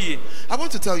 I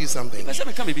want to tell you something.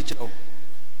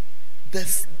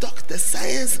 The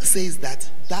science says that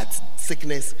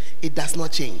sickness, it does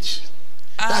not change.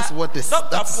 That's what this. But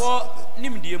the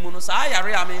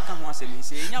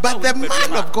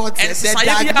man of God said the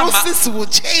diagnosis will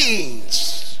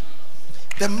change.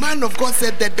 The man of God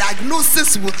said the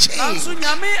diagnosis will change.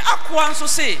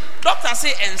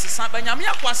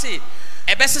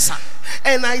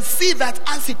 And I see that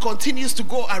as he continues to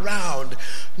go around,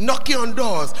 knocking on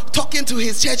doors, talking to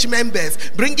his church members,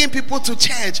 bringing people to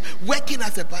church, working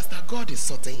as a pastor, God is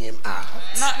sorting him out.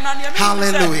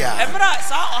 Hallelujah.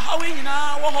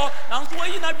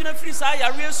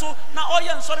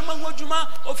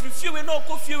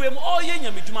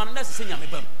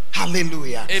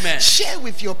 Hallelujah. Amen. Share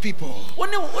with your people.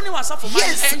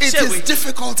 Yes, it is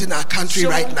difficult in our country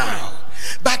right now.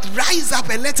 But rise up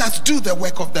and let us do the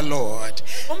work of the Lord.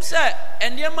 But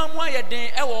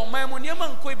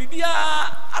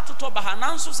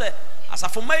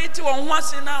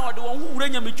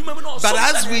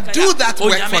as we do that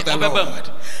work for the Lord,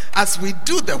 as we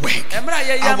do the work,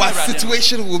 our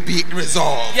situation will be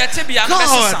resolved.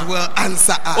 God will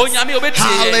answer us.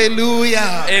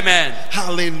 Hallelujah. Amen.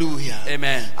 Hallelujah.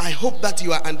 Amen. I hope that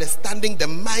you are understanding the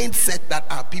mindset that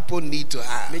our people need to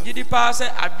have.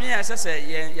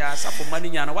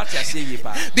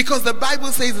 Because the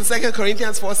Bible says in 2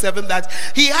 Corinthians 4:7 that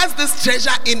he has this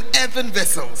treasure in earthen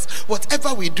vessels.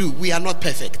 Whatever we do, we are not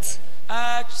perfect.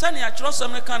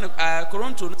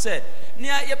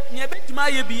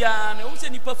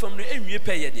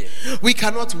 We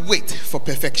cannot wait for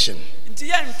perfection.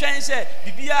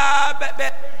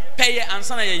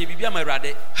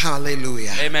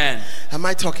 Hallelujah. Amen. Am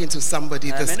I talking to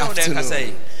somebody this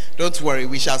afternoon? Don't worry,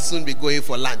 we shall soon be going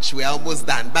for lunch. We are almost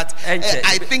done. But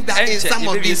I think that some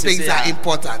of these things are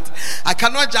important. I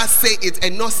cannot just say it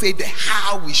and not say the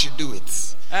how we should do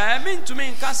it.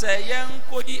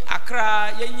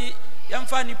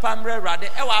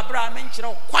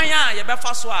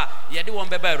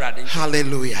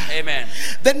 Hallelujah. Amen.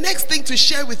 The next thing to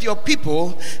share with your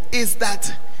people is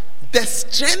that the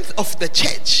strength of the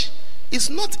church is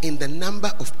not in the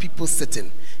number of people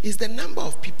sitting, it's the number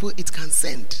of people it can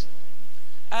send.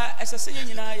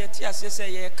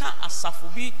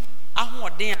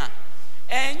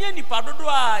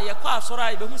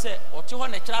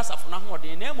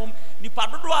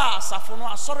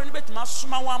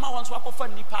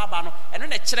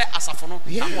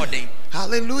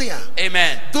 Hallelujah.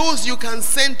 Amen. Those you can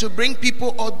send to bring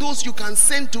people, or those you can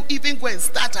send to even go and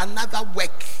start another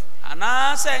work.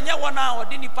 That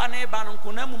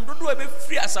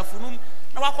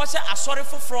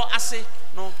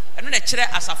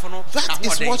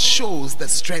is what shows the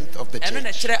strength of the church.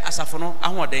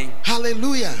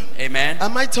 Hallelujah. Amen.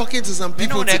 Am I talking to some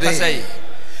people today?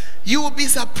 You will be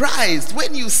surprised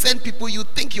when you send people, you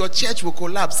think your church will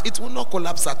collapse. It will not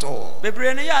collapse at all.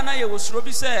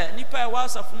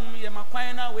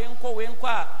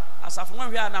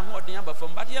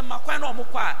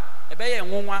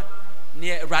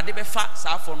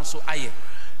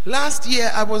 Last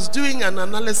year, I was doing an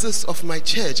analysis of my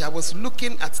church. I was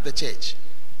looking at the church.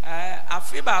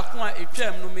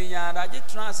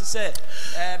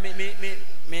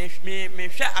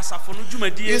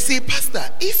 You see, Pastor,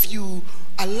 if you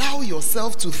allow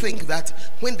yourself to think that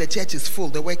when the church is full,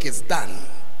 the work is done,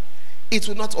 it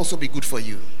will not also be good for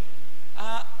you.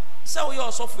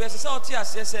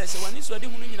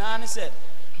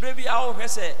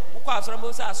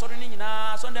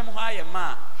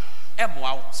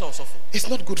 It's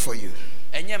not good for you.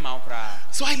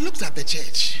 So I looked at the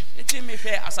church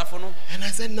and I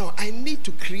said, no, I need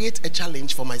to create a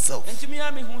challenge for myself.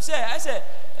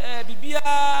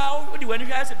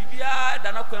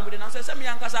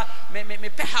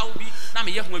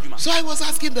 So I was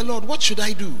asking the Lord, what should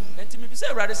I do? Then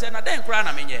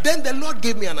the Lord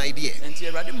gave me an idea.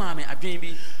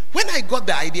 When I got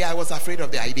the idea, I was afraid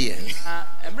of the idea.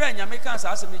 But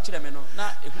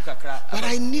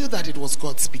I knew that it was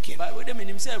God speaking.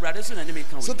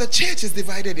 So the church is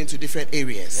divided into different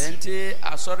areas. And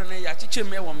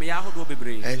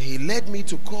he led me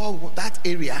to call that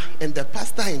area and the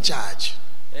pastor in charge.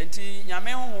 And the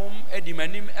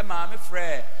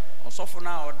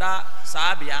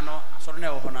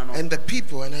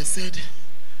people, and I said,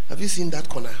 have you seen that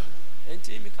corner?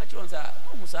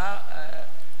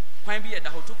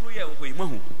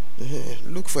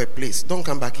 Look for a place. Don't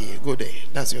come back here. Go there.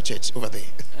 That's your church over there.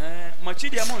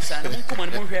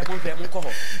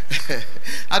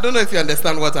 I don't know if you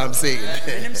understand what I'm saying.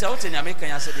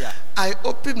 I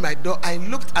opened my door. I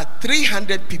looked at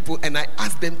 300 people and I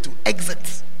asked them to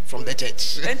exit from the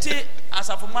church.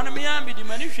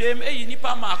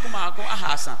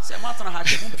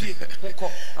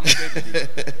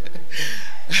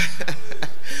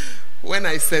 when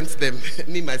I sent them,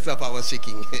 me myself, I was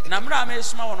shaking. But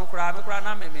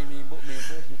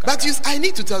I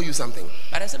need to tell you something.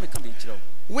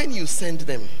 When you send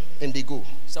them and they go,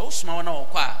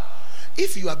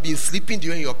 if you have been sleeping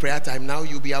during your prayer time, now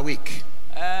you'll be awake.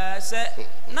 Oh,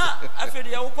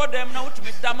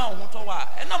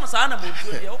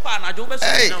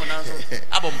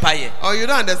 you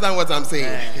don't understand what I'm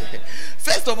saying.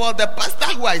 First of all, the pastor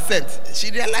who I sent,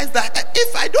 she realized that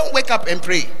if I don't wake up and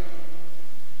pray,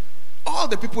 all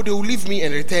the people, they will leave me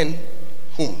and return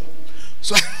home.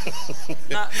 So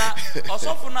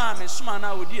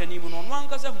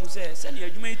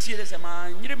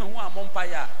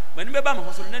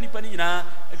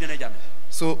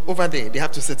so over there, they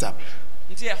have to set up.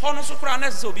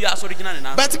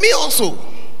 But me also,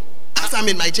 as I'm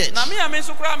in my church,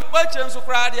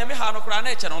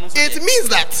 it means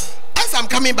that as I'm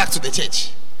coming back to the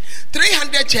church,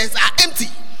 300 chairs are empty.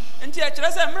 I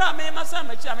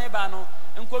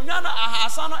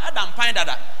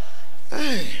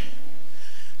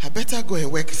better go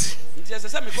and work. I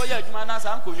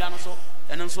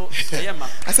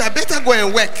said, I better go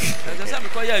and work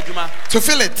to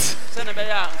fill it.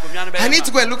 I need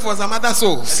to go and look for some other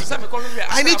souls.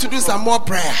 I need to do some more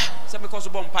prayer.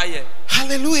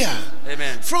 Hallelujah.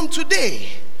 Amen. From today,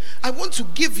 I want to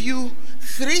give you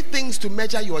 3 things to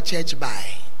measure your church by.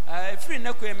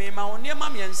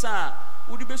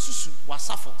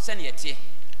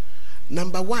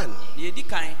 Number 1,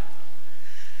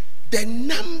 the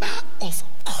number of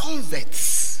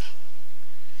converts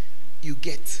you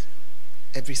get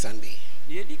every Sunday.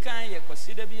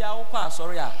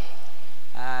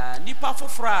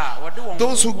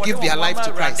 Those who give their life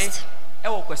to Christ.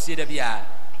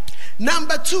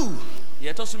 Number 2,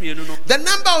 the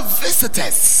number of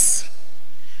visitors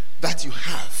that you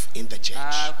have in the church.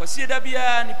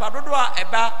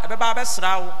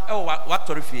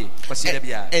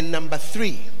 And number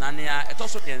 3,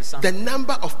 the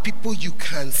number of people you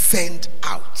can send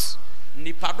out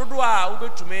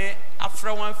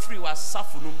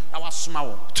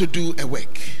to do a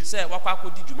work.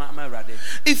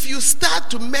 If you start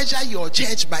to measure your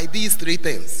church by these 3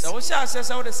 things,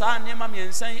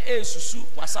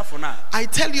 I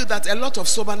tell you that a lot of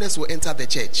soberness will enter the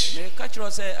church.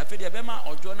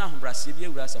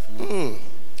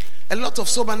 A lot of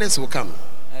soberness will come.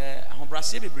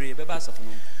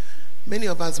 Many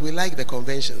of us, we like the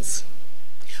conventions.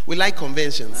 We like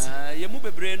conventions.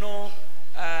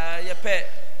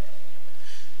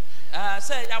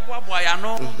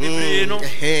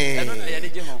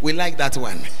 We like that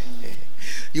one.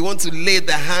 You want to lay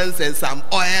the hands and some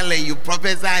oil and you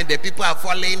prophesy and the people are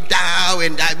falling down,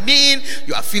 and I mean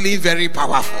you are feeling very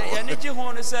powerful. Praise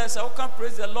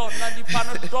the Lord.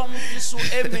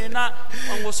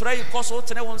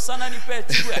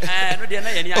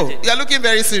 Oh, you are looking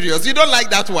very serious. You don't like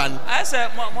that one.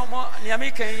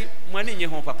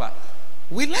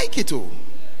 We like it all.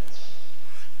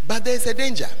 But there's a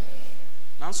danger.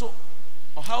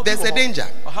 There's a danger.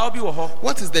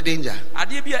 What is the danger?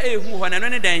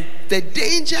 The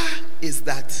danger is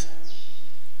that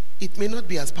it may not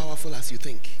be as powerful as you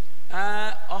think.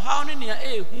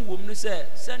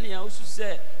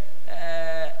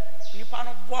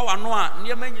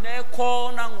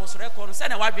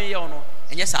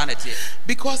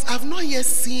 Because I've not yet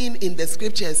seen in the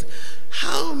scriptures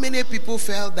how many people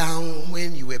fell down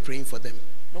when you were praying for them.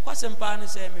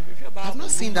 I've not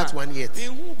seen that one yet.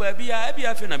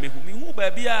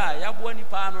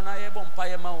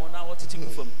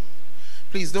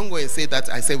 Please don't go and say that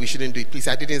I said we shouldn't do it. Please,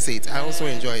 I didn't say it. I also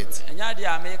enjoy it.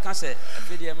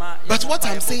 But what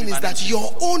I'm saying is that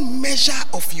your own measure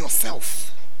of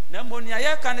yourself.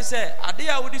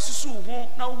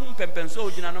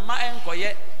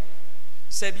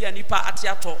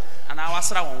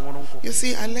 You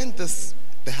see, I learned this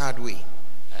the hard way.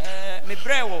 I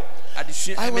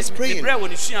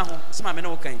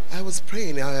was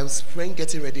praying,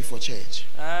 getting ready for church.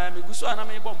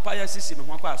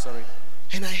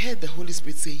 And I heard the Holy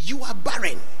Spirit say, "You are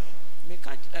barren.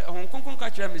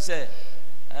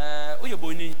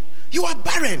 You are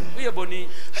barren." I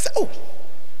said, "Oh,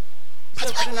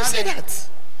 but why will you say that?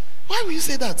 Why will you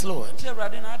say that, Lord?"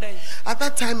 At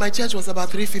that time, my church was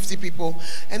about 350 people,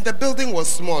 and the building was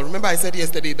small. Remember, I said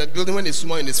yesterday that building, when it's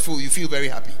small and it's full, you feel very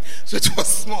happy. So it was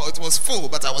small, it was full,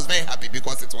 but I was very happy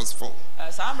because it was full.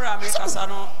 So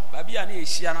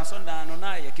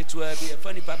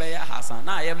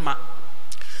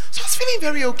I was feeling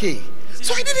very okay.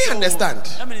 So I didn't understand.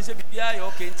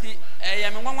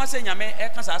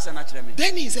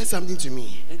 Then he said something to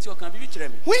me.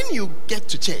 When you get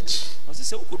to church,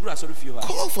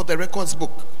 call for the records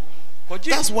book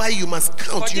That's why you must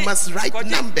count. You must write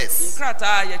numbers.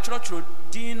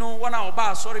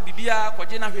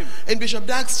 In Bishop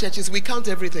Dark's churches, we count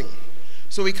everything.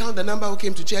 So we count the number who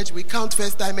came to church. We count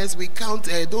first timers. We count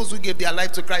those who gave their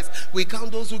life to Christ. We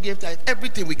count those who gave tithe.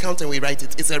 Everything we count and we write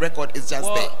it. It's a record. It's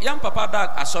just there.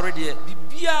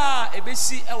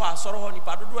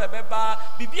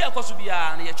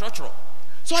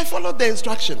 So I followed the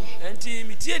instruction.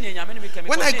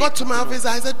 When I got to my office,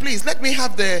 I said, please, let me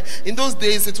have in those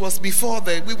days, it was before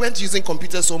we weren't using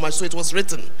computers so much, so it was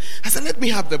written. I said, let me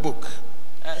have the book.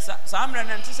 So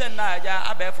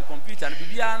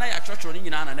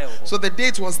the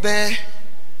date was there,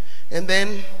 and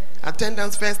then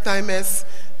attendance, first timers,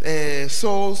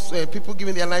 souls, people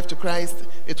giving their life to Christ,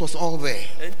 it was all there.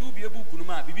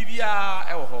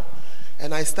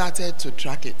 And I started to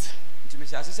track it.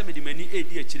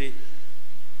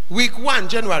 Week 1,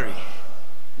 January.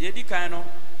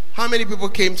 How many people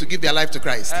came to give their life to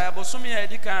Christ?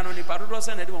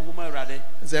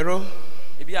 0.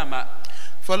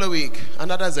 Follow week,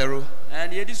 another 0.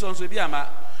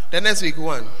 The next week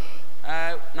 1.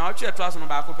 The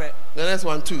next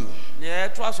one 2.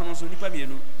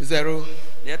 0.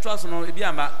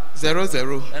 0,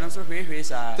 0.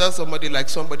 Tell somebody like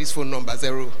somebody's phone number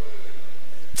 0.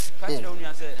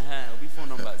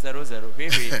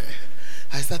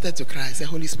 I started to cry. I said,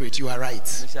 Holy Spirit, you are right.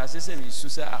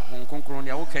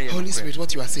 Holy Spirit,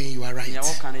 what you are saying, you are right.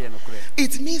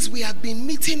 It means we have been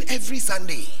meeting every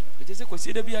Sunday,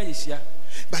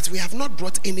 but we have not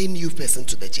brought any new person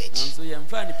to the church.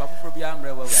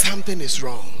 Something is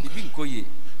wrong.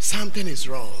 Something is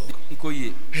wrong.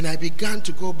 And I began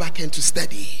to go back and to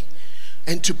study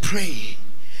and to pray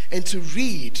and to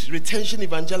read Retention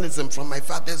Evangelism from my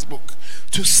father's book,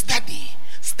 to study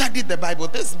the Bible.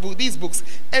 These books,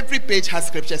 every page has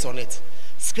scriptures on it.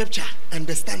 Scripture,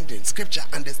 understanding, scripture,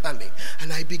 understanding.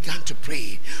 And I began to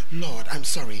pray, Lord, I'm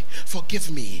sorry, forgive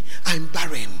me, I'm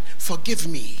barren, forgive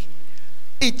me.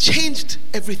 It changed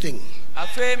everything.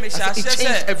 It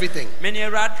changed everything.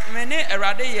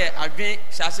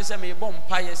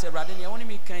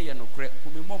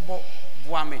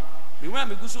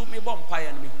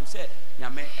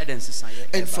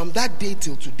 And from that day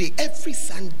till today, every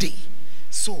Sunday,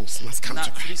 souls must come to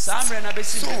Christ. Souls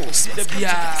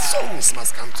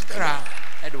must come to the Lord.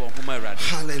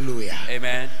 Hallelujah.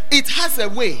 Amen. It has a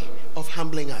way of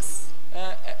humbling us.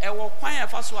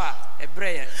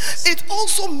 It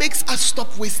also makes us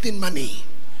stop wasting money.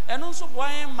 Many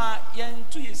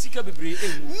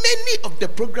of the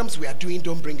programs we are doing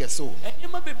don't bring a soul.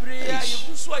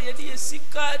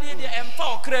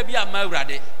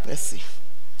 Let's see.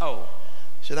 Oh,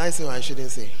 should I say or I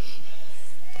shouldn't say?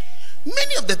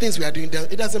 Many of the things we are doing,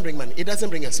 it doesn't bring money. It doesn't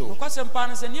bring a soul.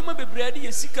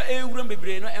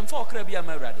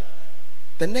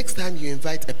 The next time you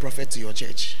invite a prophet to your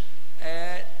church,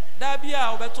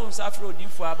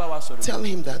 tell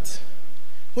him that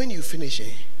when you finish,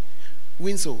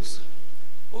 win souls.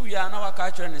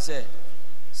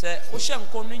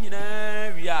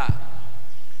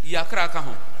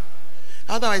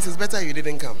 Otherwise, it's better you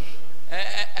didn't come.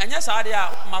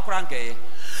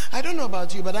 I don't know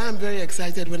about you, but I am very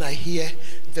excited when I hear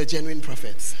the genuine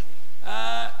prophets.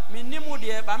 But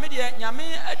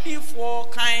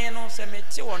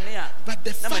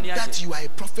the fact that you are a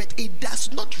prophet, it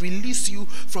does not release you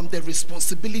from the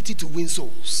responsibility to win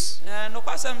souls.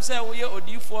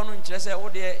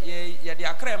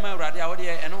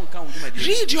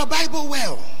 Read your Bible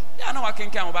well.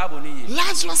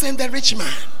 Lazarus and the rich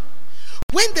man.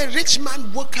 When the rich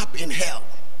man woke up in hell,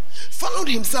 found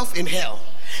himself in hell,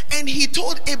 and he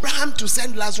told Abraham to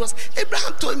send Lazarus,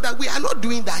 Abraham told him that we are not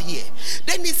doing that here.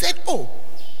 Then he said, oh,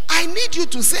 I need you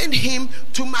to send him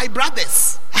to my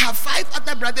brothers. I have 5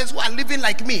 other brothers who are living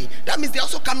like me. That means they're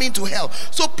also coming to hell.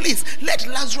 So please, let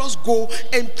Lazarus go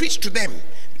and preach to them.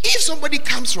 If somebody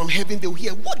comes from heaven, they'll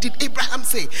hear. What did Abraham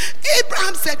say?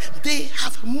 Abraham said, they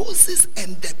have Moses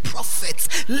and the prophets.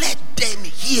 Let them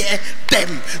hear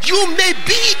them. You may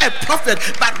be a prophet,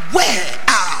 but where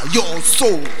are your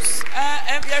souls?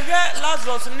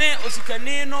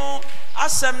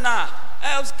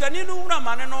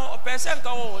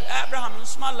 Abraham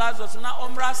small Lazarus na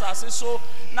omra asase so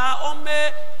na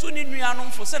ome tu ni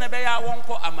nuanom fo se na be ya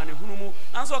wonko amane hunumu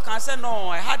nanso kan se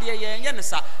no e ha de ye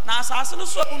nsa na asase no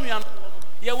so nuanom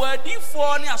ye were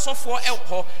D4 ni asofo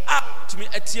elko a tumi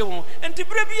atie won enti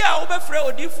bre bia wo be frɛ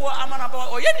odifo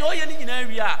amanaba oyɛ ni oyɛ ni nyina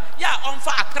wi a ya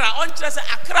ɔmfa akra ɔnkyerɛ sɛ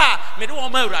akra me de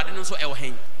wɔn ma awurade no so ɛwɔ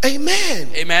hen.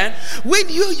 Amen. Amen. When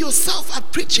you yourself are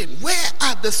preaching, where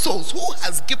are the souls? Who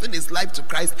has given his life to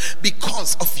Christ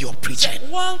because of your preaching?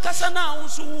 One kasana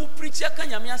unsu preach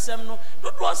kanyame asɛm no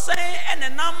dodo sɛ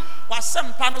enenam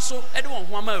wasɛm pa no so ɛde wɔn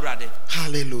ho ama awurade.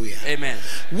 Hallelujah. Amen.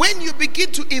 When you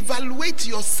begin to evaluate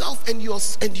yourself and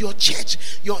your church,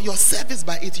 your service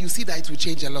by it, you see that it will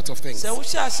change a lot of things. Sɛ wo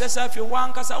hyɛ asɛsɛ afi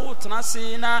one kasa wo tena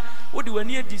se na wo de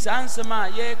wani adi saa nsɛm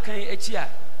a yɛ kan akyi a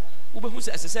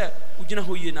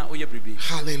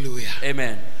hallelujah.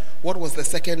 Amen. What was the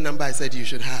second number I said you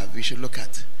should have? We should look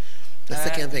at the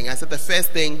second thing. I said the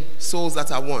first thing, souls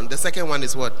that are won. The second one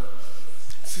is what?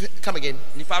 Come again.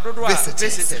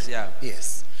 Visitors. Yeah.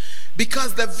 Yes.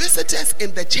 Because the visitors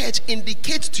in the church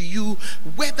indicate to you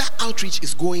whether outreach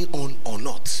is going on or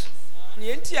not.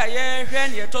 Yenti aye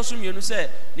hwe ne to so mienu se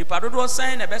nipa dodo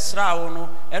san na besra wo no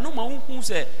eno ma hunhu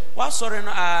se wa sore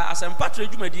no asempatra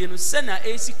dwumadie no se na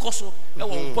esi koso e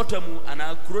wo potamu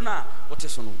ana kuro na wote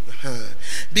so no.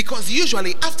 Because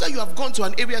usually after you have gone to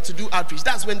an area to do outreach,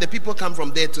 that's when the people come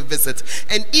from there to visit,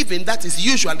 and even that is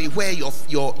usually where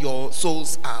your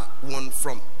souls are won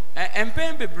from.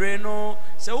 Empen bebre no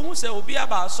se wo hu se obi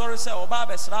aba sore se oba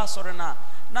besra sore na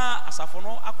asafo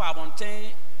no akwa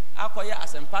abonten akoye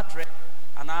asempatre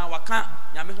ana waka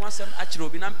nyame ho asem akire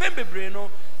obi na mpembebre no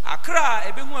akra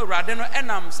ebe hu awurade no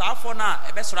enam saafo na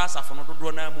ebesoro asafo no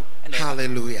dodo na mu.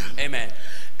 Hallelujah. Amen.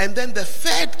 And then the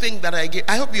third thing that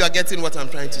I hope you are getting what I'm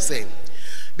trying to say.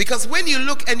 Because when you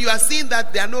look and you are seeing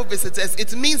that there are no visitors,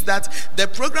 it means that the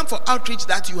program for outreach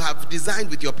that you have designed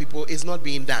with your people is not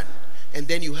being done. And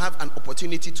then you have an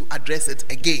opportunity to address it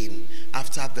again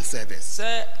after the service.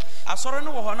 Asore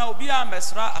no ho na obi a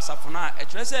mesra asafo na e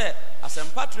kire se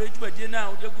asempatre dwumadie na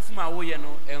wo degufu ma wo ye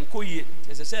no enkoyie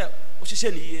se wo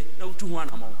hihye ne yie na wo tu ho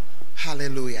anamo.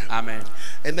 Hallelujah. Amen.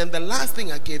 And then the last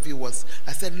thing I gave you was,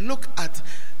 I said, look at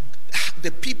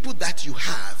the people that you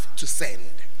have to send.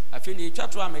 Afini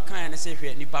twato amekan ne se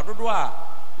hwe nipa dodo a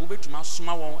wo betuma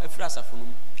soma won afiri asafo no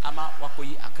ama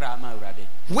wakoyi akra ma awurade.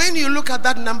 When you look at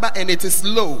that number and it is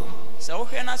low, se wo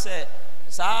hwe na se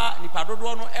sa nipa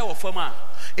dodo no e wo fama,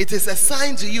 it is a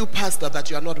sign to you, pastor, that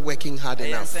you are not working hard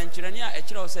enough.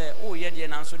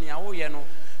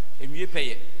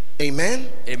 Amen.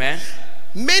 Amen.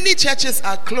 Many churches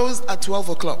are closed at 12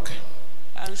 o'clock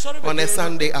on a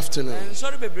Sunday afternoon.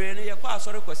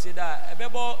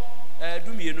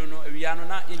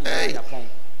 Hey.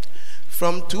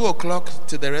 From 2 o'clock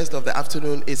to the rest of the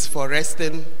afternoon is for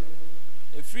resting.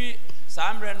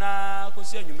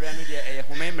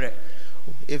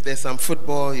 If there's some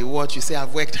football you watch, you say,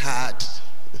 I've worked hard.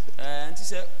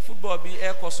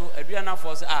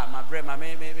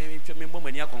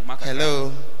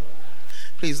 Hello.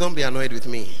 Please don't be annoyed with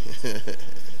me.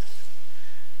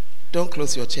 Don't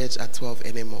close your church at 12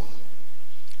 anymore.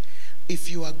 If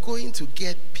you are going to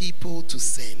get people to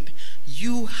send,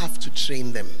 you have to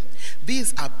train them.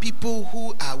 These are people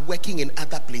who are working in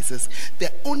other places.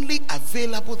 The only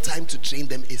available time to train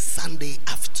them is Sunday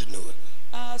afternoon.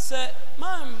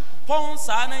 Man, pon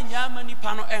sa na nyama ni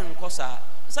pano enkosa.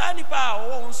 Sa ni pa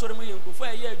wo nsori mu yenkofo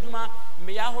eye adwuma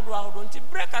me ya hodo nti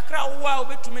break akra wo a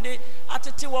obetumi de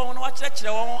atete wo no wa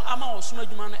kyerɛkyerɛ wo ama wo soma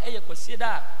adwuma no eye kwasie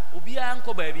da obi a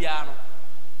nko ba bia no.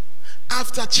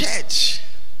 After church,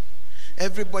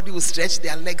 everybody will stretch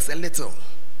their legs a little.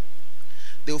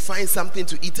 They will find something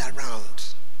to eat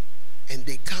around, and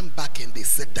they come back and they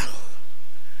sit down.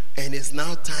 And it's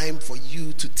now time for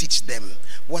you to teach them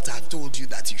what I've told you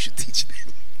that you should teach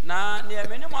them. Na ne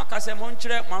mene mo akase mo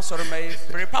nkyerɛ mo asɔre mai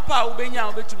pre papa obenya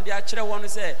obetum de akyerɛ won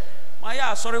sɛ ma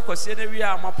ya asɔre kwasie na wi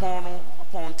a mapon no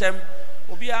pon tem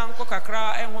obi a nko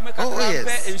kakra enhome kakra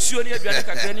pe ensuo ne aduane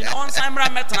kakra ni on san mra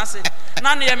metena se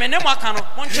na ne mene mo aka no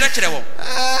mo nkyerɛ won.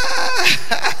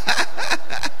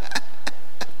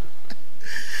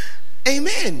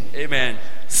 Amen. Amen.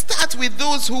 Start with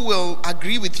those who will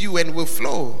agree with you and will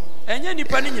flow. Yeah.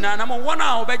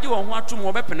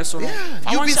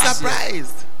 You'll be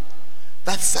surprised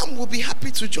that some will be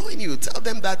happy to join you. Tell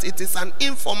them that it is an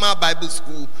informal Bible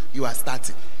school you are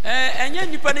starting. And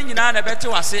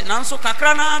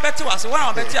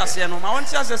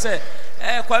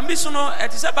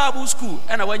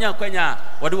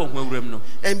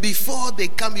before they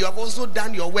come, you have also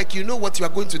done your work. You know what you are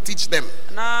going to teach them.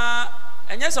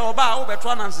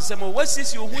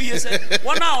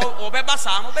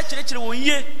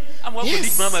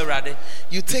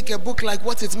 You take a book like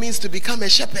What It Means to Become a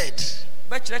Shepherd.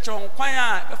 And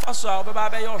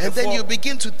then you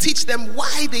begin to teach them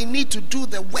why they need to do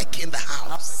the work in the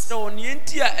house. And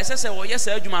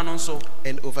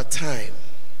over time,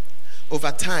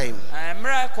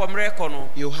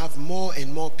 you have more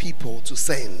and more people to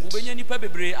send.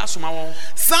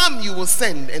 Some you will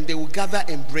send and they will gather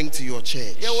and bring to your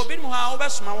church.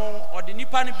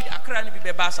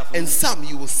 And some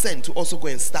you will send to also go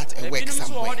and start a work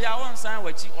somewhere.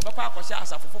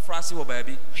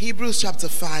 Hebrews chapter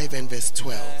 5 and verse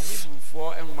 12.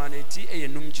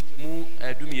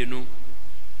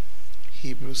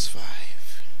 Hebrews 5.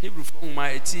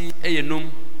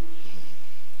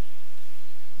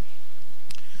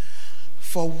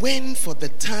 For when for the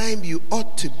time you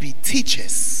ought to be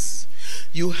teachers,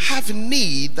 you have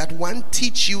need that one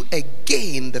teach you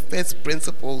again the first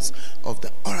principles of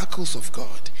the oracles of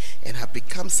God, and have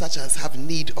become such as have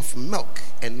need of milk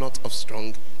and not of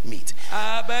strong meat.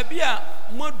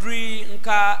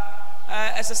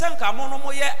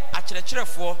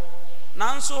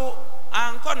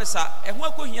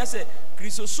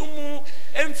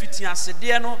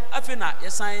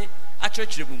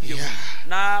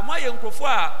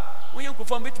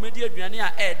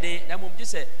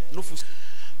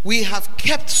 We have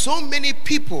kept so many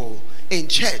people in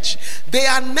church. They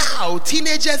are now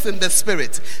teenagers in the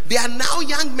spirit. They are now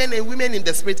young men and women in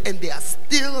the spirit, and they are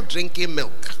still drinking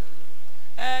milk.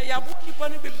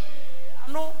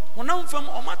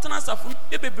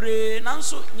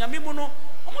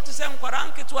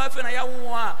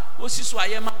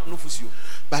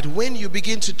 But when you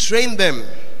begin to train them,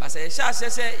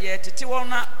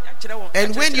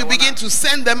 and when you begin to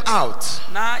send them out,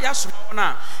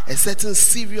 a certain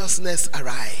seriousness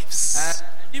arrives.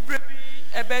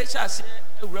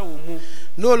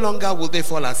 No longer will they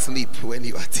fall asleep when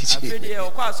you are teaching.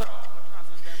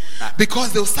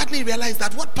 Because they'll suddenly realize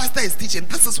that what pastor is teaching,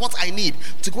 this is what I need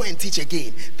to go and teach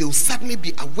again. They'll suddenly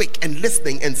be awake and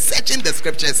listening and searching the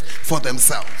scriptures for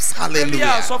themselves.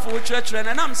 Hallelujah.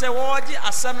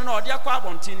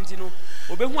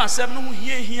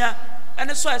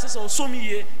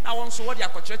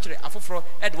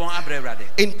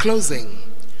 In closing,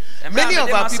 many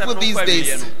of our people these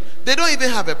days, they don't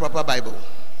even have a proper Bible.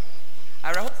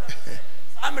 They don't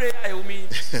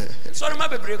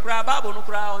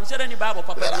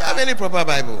have any proper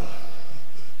Bible.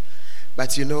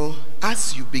 But you know,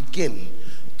 as you begin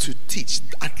to teach,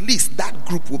 at least that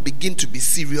group will begin to be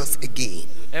serious again.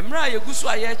 And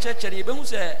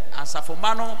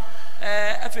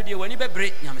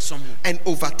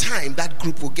over time, that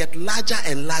group will get larger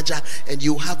and larger, and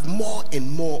you have more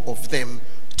and more of them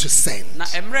to send.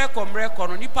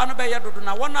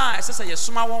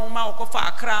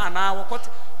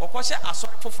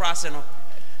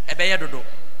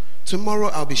 Tomorrow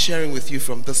I'll be sharing with you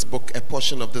from this book, a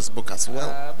portion of this book as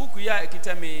well,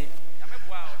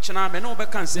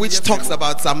 which talks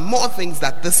about some more things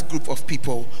that this group of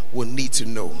people will need to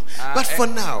know. But for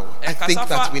now, I think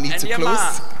that we need to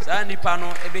close.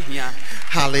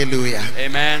 Hallelujah.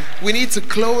 Amen. We need to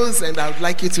close, and I would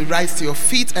like you to rise to your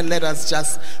feet and let us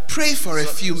just pray for a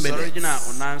few minutes.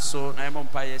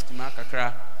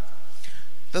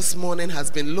 This morning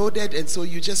has been loaded, and so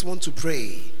you just want to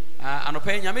pray. And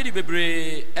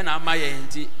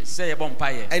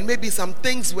maybe some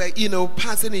things were,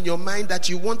 passing in your mind that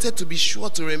you wanted to be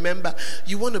sure to remember.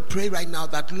 You want to pray right now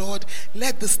that, Lord,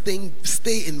 let this thing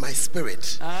stay in my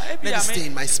spirit. Let it stay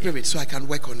in my spirit so I can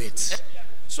work on it.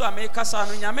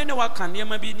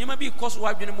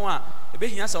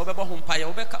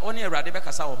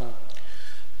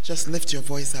 Just lift your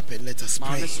voice up and let us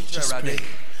pray. Just pray.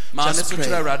 Just pray.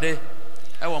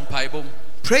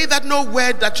 Pray that no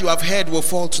word that you have heard will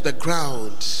fall to the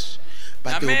ground,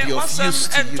 but they will be of use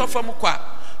to you.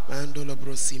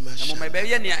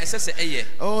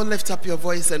 Oh, lift up your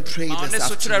voice and pray this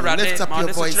afternoon. Lift up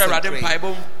your voice and pray.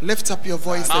 Lift up your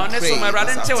voice and pray.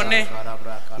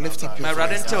 Lift up your voice.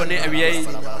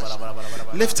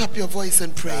 Lift up your voice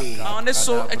and pray.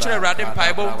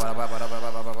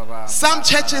 Some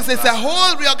churches, it's a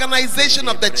whole reorganization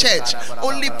of the church.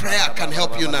 Only prayer can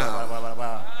help you now.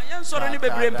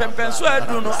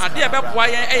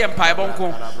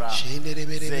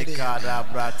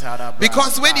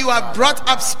 Because when you have brought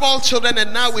up small children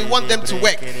and now we want them to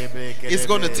work, it's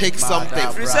going to take something.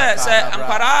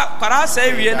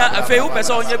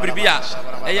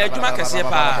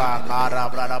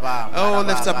 Oh,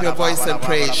 lift up your voice and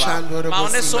pray.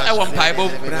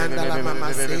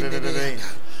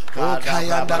 Oh,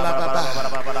 Kayandala Baba,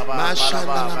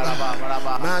 Mashandala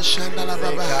Baba, Mashandala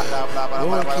Baba,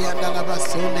 oh, Kiandala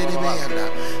Basundere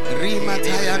Beana, Rima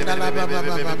Tayandala Baba,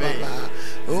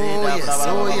 Oh yes,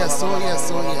 oh yes, oh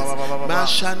yes, oh yes.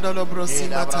 Mashandalo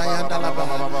brosima tayandalaba.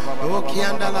 Oh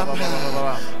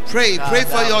kiandalaba. Pray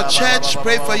for your church,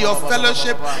 pray for your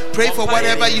fellowship, pray for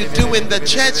whatever you do in the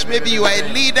church. Maybe you are a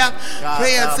leader.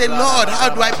 Pray and say, Lord, how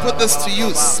do I put this to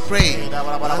use? Pray. Oh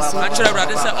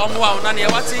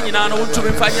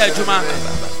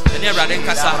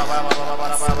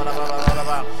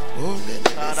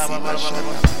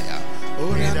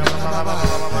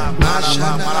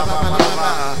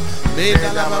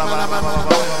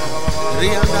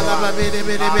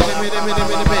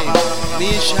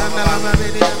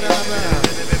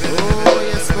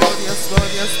yes, Lord, yes,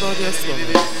 Lord, yes, Lord, yes, Lord.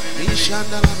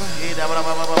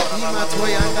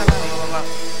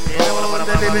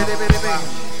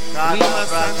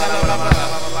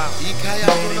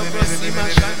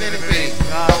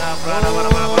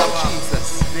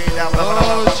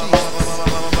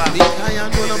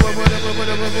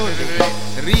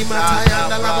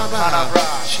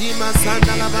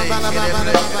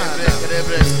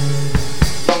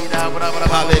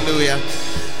 Hallelujah.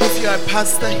 If you are a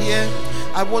pastor here,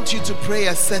 I want you to pray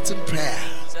a certain prayer,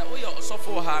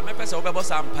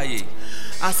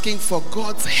 asking for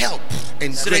God's help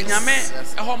and grace.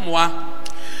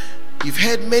 You've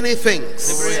heard many things.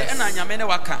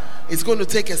 It's going to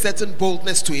take a certain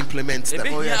boldness to implement them.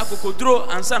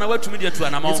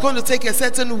 It's going to take a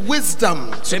certain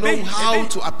wisdom to know how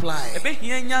to apply. And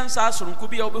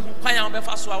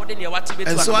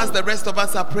so as the rest of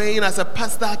us are praying, as a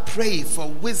pastor, I pray for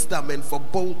wisdom and for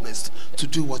boldness to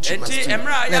do what you must do.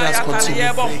 Let us continue.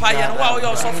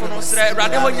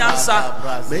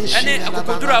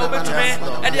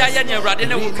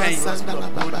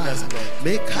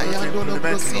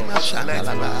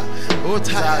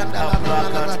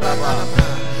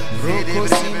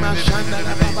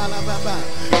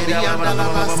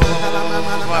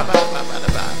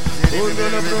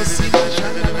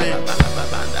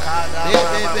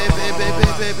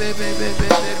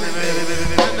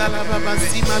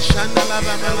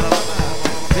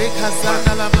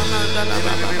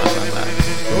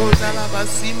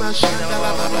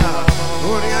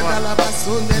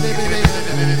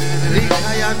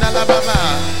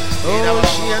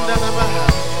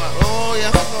 Oh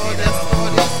yes, Lord, yes,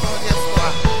 Lord, yes, Lord,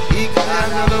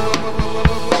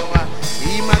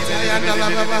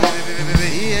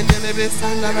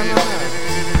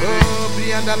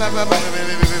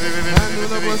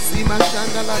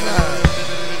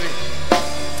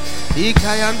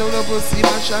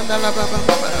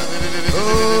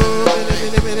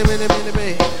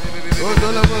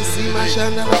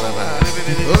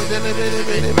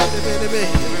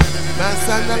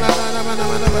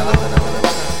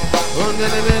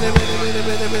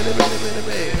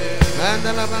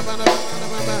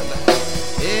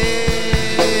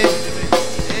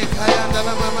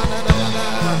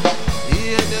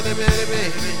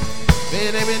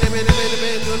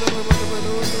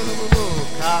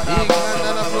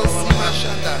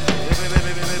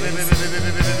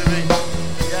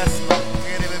 yes, Lord.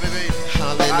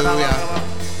 Hallelujah.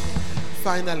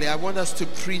 Finally, I want us to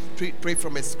pray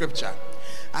from a scripture.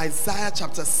 Isaiah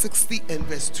chapter 60 and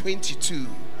verse 22.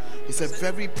 It's a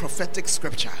very prophetic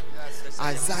scripture.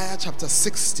 Isaiah chapter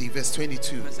 60 verse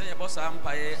 22.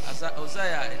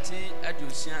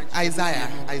 Isaiah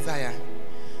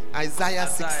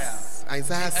 60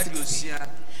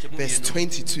 verse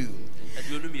 22.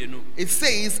 It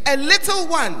says, a little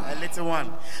one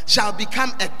shall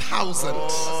become 1,000.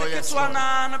 Oh, yes,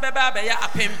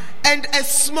 and a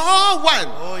small one,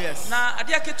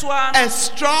 a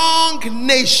strong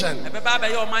nation.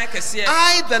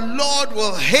 I, the Lord,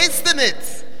 will hasten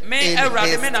it.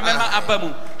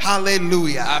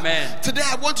 Hallelujah. Amen. Today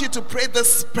I want you to pray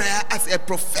this prayer as a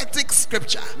prophetic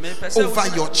scripture over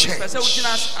your church.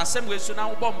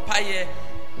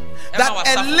 That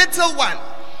a little one,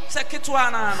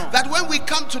 that when we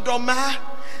come to Dormaa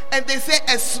and they say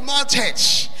a small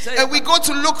church, and we go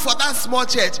to look for that small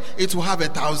church, it will have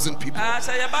 1,000 people.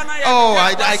 Oh,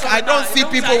 I don't see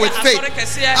people with faith.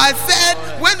 I said,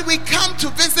 when we come to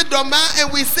visit Dormaa and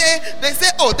they say,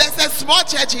 oh, there's a small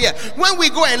church here. When we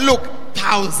go and look,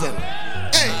 1,000.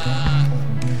 Hey,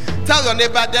 tell your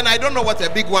neighbor, then I don't know what a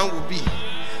big one will be.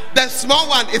 The small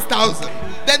one is 1,000.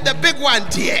 Then the big one,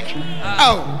 dear.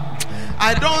 Oh.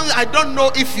 I don't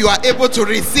know if you are able to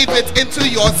receive it into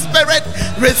your spirit.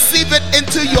 Receive it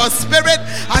into your spirit.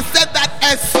 I said that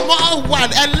a small one,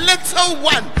 a little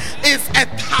one is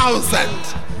 1,000.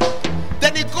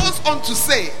 Then it goes on to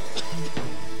say,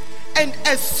 and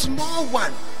a small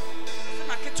one,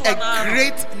 a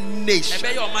great nation.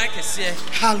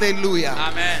 Hallelujah.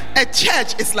 Amen. A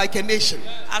church is like a nation.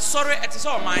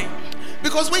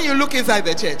 Because when you look inside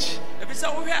the church,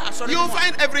 you'll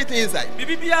find everything inside.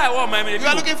 You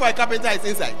are looking for a carpenter, it's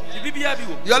inside.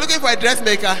 You are looking for a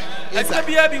dressmaker, inside.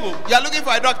 You are looking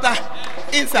for a doctor,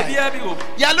 inside. You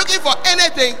are looking for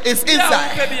anything, it's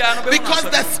inside. Because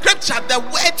the scripture, the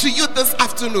word to you this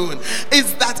afternoon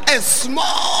is that a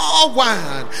small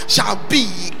one shall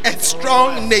be a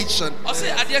strong nation.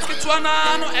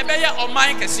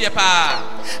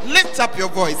 Lift up your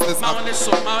voice this afternoon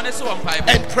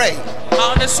and pray.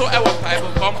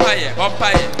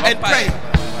 And pray.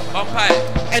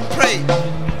 And pray.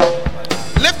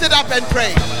 Lift it up and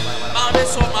pray.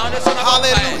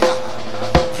 Hallelujah.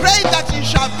 Pray that you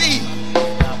shall be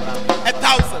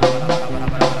 1,000.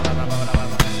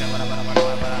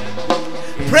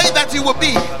 Pray that you will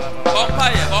be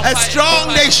a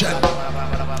strong nation.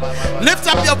 Lift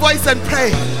up your voice and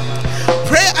pray.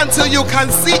 Pray until you can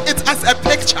see it as a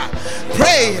picture.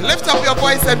 Pray. Lift up your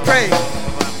voice and pray.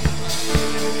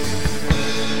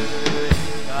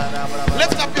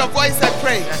 Lift up your voice and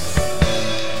pray.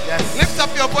 Lift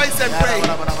up your voice and pray.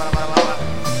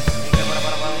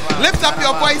 Lift up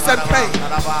your voice and pray.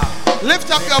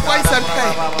 Lift up your voice and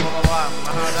pray.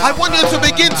 I want you to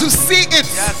begin to see it.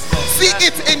 See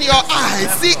it in your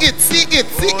eyes. See it, see it,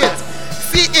 see it.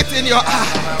 See it in your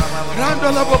eyes.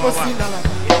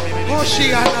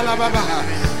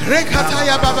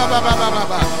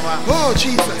 Oh,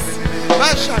 Jesus.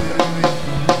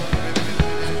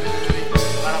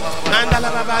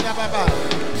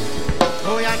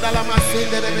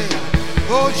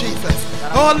 Oh, Jesus.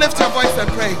 Oh, lift your voice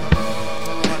and pray.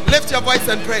 Lift your voice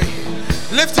and pray.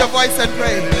 Lift your voice and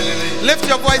pray. Lift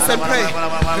your voice and pray.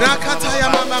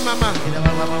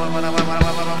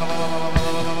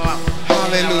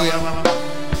 Hallelujah.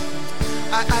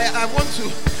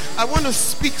 I want to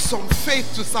speak some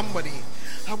faith to somebody.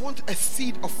 I want a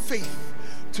seed of faith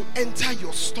to enter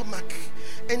your stomach,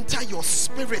 enter your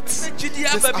spirit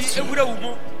this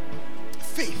afternoon.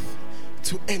 Faith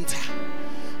to enter.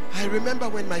 I remember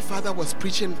when my father was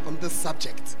preaching on this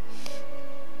subject,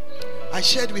 I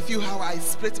shared with you how I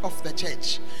split off the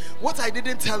church. What I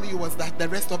didn't tell you was that the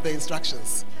rest of the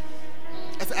instructions.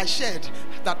 As I shared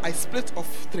that I split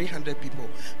off 300 people,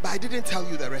 but I didn't tell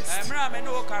you the rest.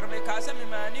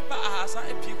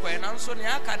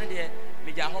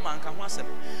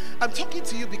 I'm talking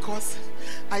to you because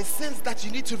I sense that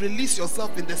you need to release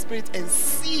yourself in the spirit and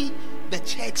see the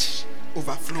church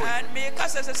overflowing.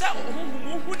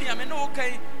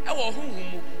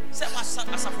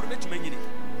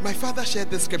 My father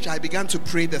shared the scripture. I began to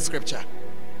pray the scripture.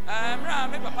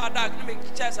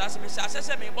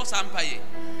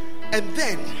 And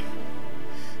then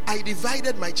I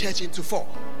divided my church into 4.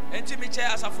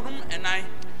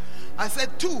 I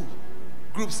said 2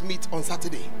 groups meet on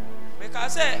Saturday.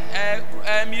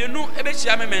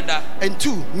 And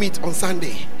 2 meet on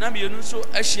Sunday.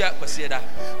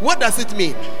 What does it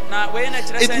mean?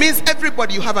 It means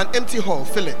everybody, you have an empty hall,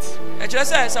 fill it.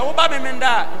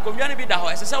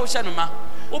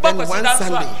 Then one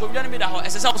Sunday,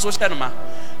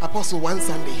 Apostle, one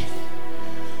Sunday,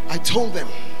 I told them,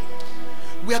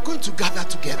 we are going to gather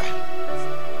together.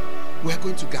 We are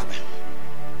going to gather.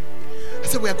 I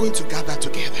said, we are going to gather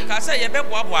together.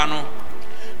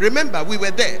 Remember, we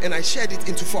were there and I shared it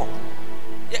into 4.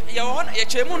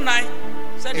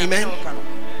 Amen.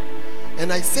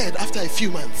 And I said, after a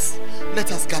few months, let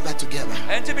us gather together.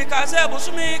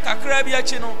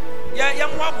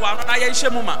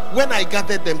 When I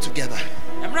gathered them together,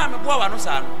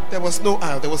 there was no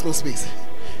aisle, there was no space.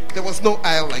 There was no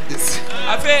aisle like this.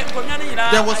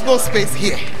 There was no space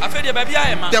here.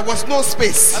 There was no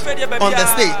space on the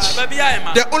stage.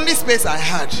 The only space I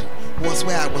had was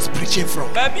where I was preaching from.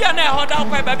 That's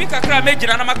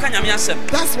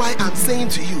why I'm saying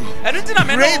to you,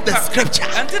 read the scripture.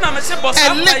 A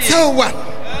little one,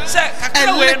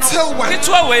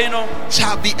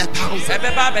 shall be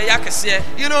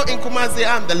 1,000. You know, in Kumasi,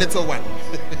 I'm the little one.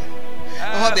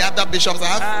 All the other bishops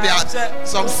there are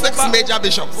some 6 major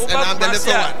bishops, and I'm the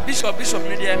little one.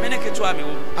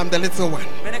 I'm the little one,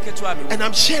 and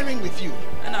I'm sharing with you.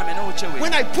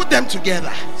 When I put them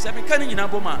together,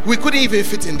 we couldn't even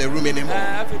fit in the room anymore.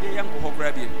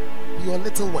 Your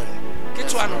little one,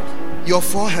 your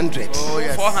 400,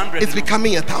 it's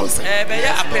becoming 1,000.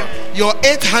 Your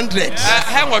 800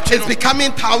 is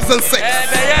becoming 1,006.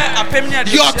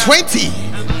 Your 20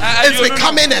 is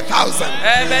becoming 1,000.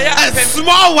 A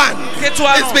small one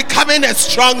is becoming a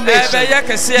strong nation.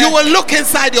 You will look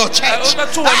inside your church.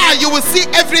 You will see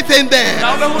everything there.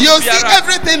 You will see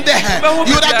everything there.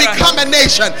 You would have become a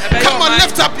nation. Come on,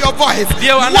 lift up your voice.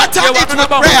 Water it with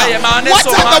prayer.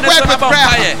 Water the word with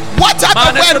prayer. Water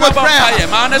the word with prayer.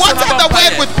 Water the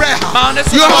word with prayer.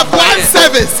 You have one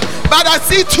service, but I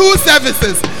see 2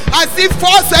 services. I see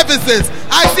 4 services.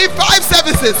 I see 5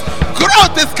 services.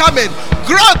 Growth is coming.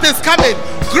 Growth is coming.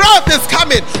 Growth is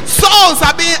coming. Souls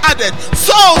are being added.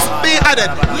 Souls being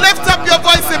added. Lift up your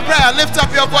voice in prayer. Lift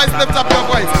up your voice. Lift up your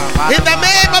voice. In the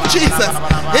name of Jesus.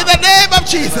 In the name of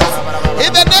Jesus.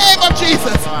 In the name of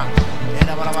Jesus.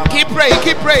 Keep praying.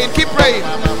 Keep praying. Keep praying.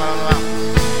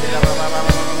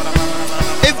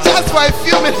 It's just for a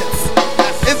few minutes.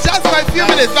 It's just for a few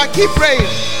minutes, but keep praying.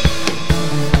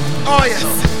 Oh yes.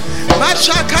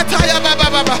 Mashakataya baba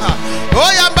baba.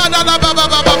 Oya badala baba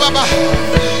baba baba.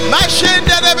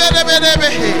 Mashende debe debe debe.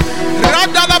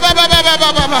 Radala baba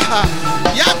baba baba.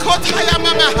 Yakotaya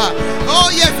mama. Oh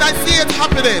yes, I see it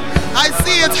happening. I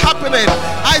see it happening.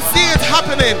 I see it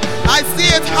happening. I see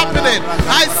it happening.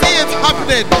 I see it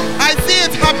happening. I see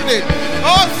it happening.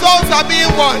 All souls are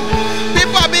being won.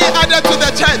 People are being added to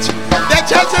the church. The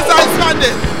churches are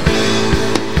expanding.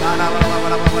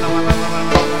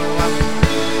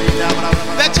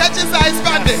 The churches are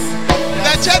expanding.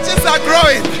 The churches are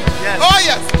growing. Oh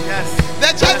yes.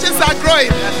 The churches are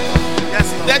growing.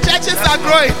 The churches are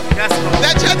growing.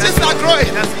 The churches are growing.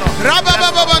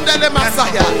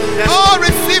 Oh,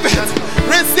 receive it.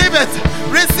 Receive it.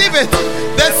 Receive it.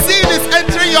 The seed is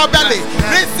entering your belly.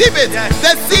 Receive it.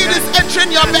 The seed is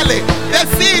entering your belly. The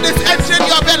seed is entering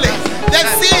your belly. The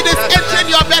seed is entering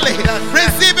your belly.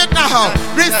 Receive it now.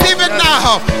 Receive it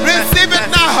now. Receive it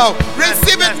now.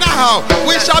 Receive it now.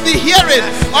 We shall be hearing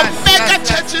of mega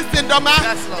churches in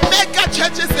Dormaa. Mega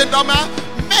churches in Dormaa.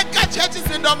 Mega churches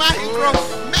in Dormaa, Ahenkro.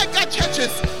 Mega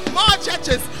churches. More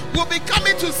churches will be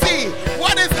coming to see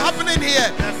what is happening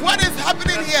here. What is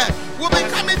happening here? We'll be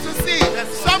coming to see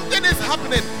something is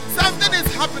happening. Something is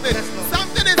happening.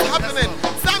 Something is happening.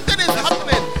 Something is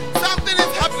happening. Something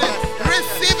is happening.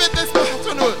 Receive it this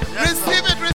afternoon. Receive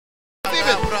it. Receive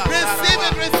it. Receive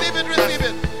it. Receive it. Receive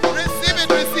it. Receive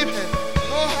it. Receive it.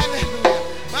 Oh hallelujah.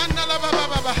 Mandala baba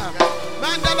baba.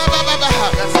 Mandala baba baba.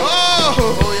 Oh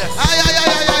yes. Ay ay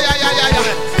ay ay ay ay ay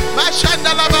ay.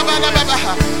 Mashandala baba baba.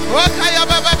 Okaya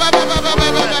baba baba baba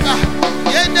baba.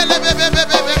 Yendele bebe bebe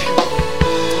bebe.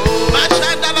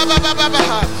 Mashandala baba baba.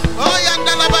 Oh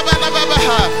yandala baba baba.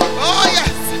 Oh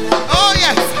yes. Oh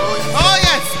yes. Oh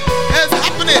yes. It's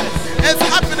happening. It's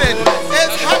happening.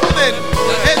 It's happening.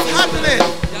 It's happening.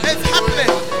 It's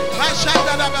happening.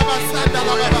 Mashandala baba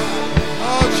sandala baba.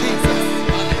 Oh Jesus.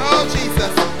 Oh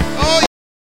Jesus. Oh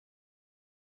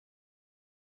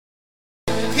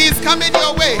He's coming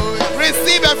your way.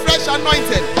 Receive a fresh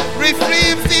anointing.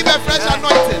 Receive a fresh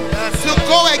anointing. To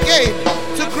go again.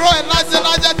 To grow a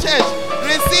larger church.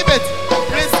 Receive it.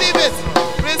 Receive it.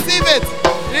 Receive it.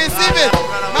 Receive it.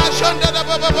 Mashonda da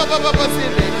baba baba baba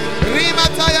sinde. Rima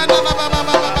tayanda la baba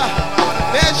baba baba.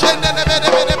 Meshende de bede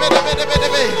bede bede bede bede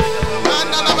bede.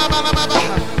 Manda la baba la baba.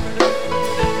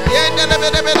 Yende de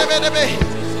bede bede bede bede.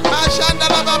 Mashanda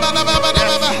la baba la baba la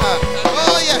baba.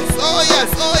 Oh yes. Oh yes.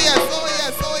 Oh yes. Oh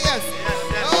yes. Oh yes.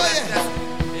 Oh yes.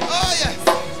 Oh yes.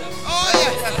 Oh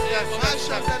yes.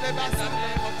 Mashanda de baba.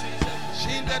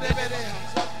 Shinda de bede.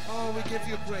 Oh, we give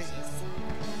you praise.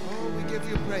 Oh, we give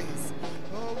you praise.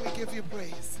 Oh, we give you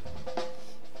praise.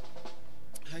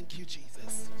 Thank you,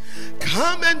 Jesus.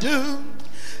 Come and do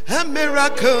a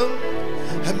miracle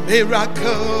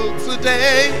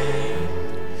today.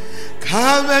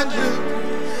 Come and do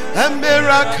a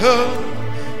miracle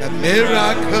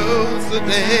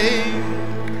today.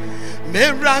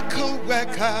 Miracle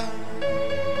worker,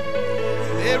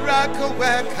 miracle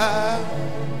worker.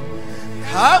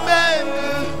 Come and do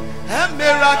a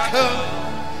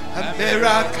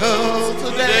miracle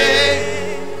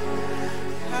today.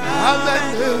 Come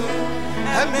and do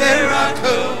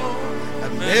a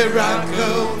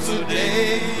miracle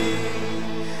today.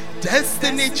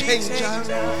 Destiny changer.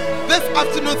 This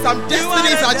afternoon, some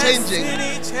destinies are changing.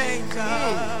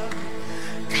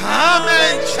 Come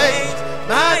and change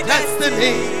my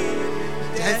destiny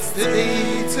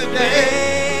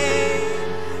today.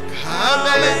 Come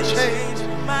and change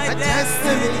my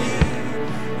destiny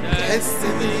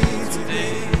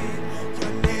today.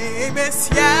 Your name is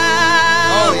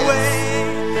Yahweh. Oh,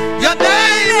 yes. Your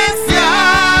name is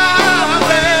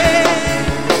Yahweh.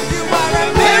 You are a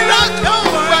miracle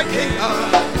working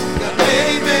God. Your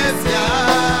name is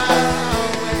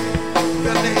Yahweh.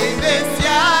 Your name is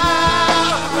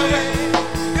Yahweh.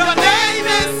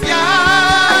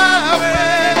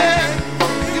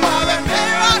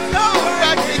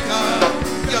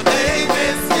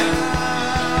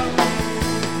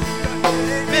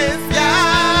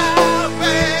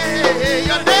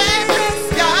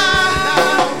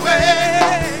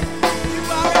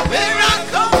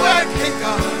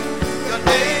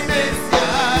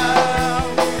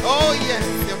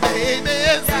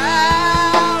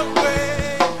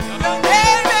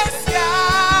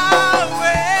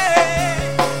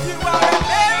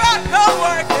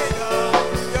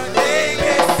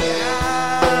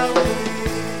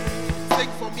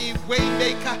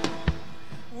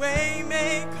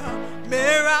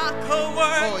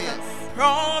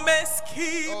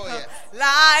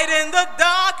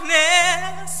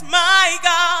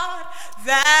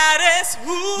 that is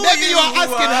who Maybe you are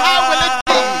asking, how will it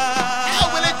be? are. How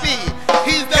will it be?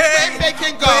 He's the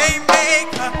way-making God.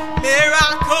 Waymaker,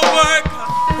 miracle worker,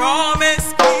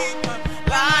 promise keeper,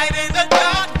 light in the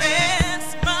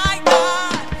darkness. My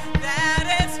God, that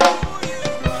is who you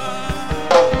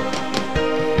are.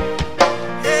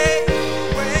 Hey,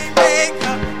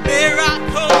 waymaker,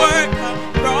 miracle worker,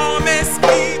 promise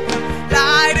keeper,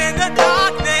 light in the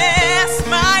darkness.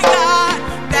 My God,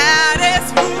 that is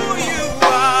who you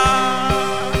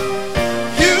are.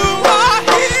 You are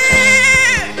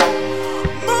here,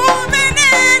 moving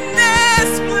in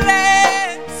this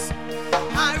place.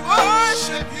 I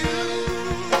worship you.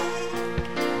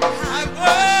 I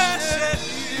worship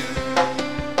you.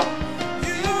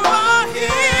 You are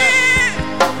here,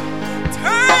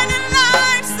 turning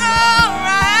lives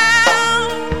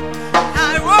around.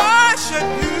 I worship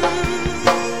you.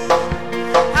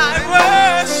 I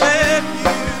worship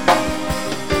you.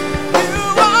 You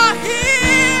are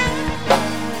here,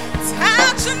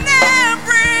 touching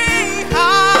every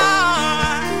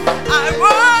heart. I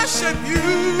worship you.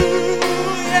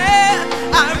 Yeah,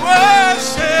 I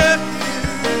worship you.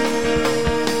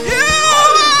 You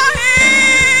are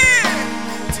here,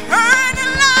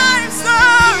 turning lives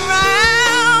around.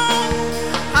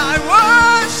 I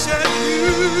worship you.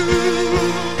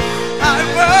 I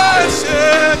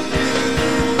worship you.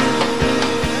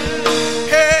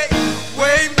 Hey,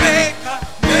 waymaker,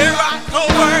 miracle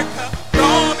worker,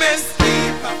 promise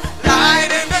keeper,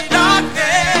 light in the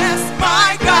darkness.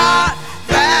 My God,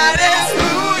 that is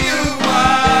who you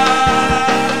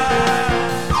are.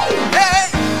 Hey,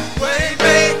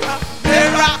 waymaker,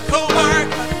 miracle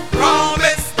worker,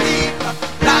 promise keeper,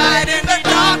 light in the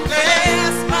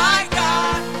darkness. My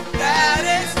God, that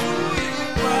is who you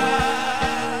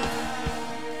are.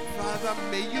 Father,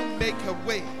 may you make a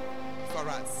way for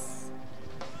us.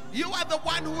 You are the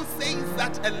one who says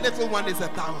that a little one is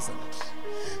 1,000.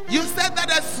 You said that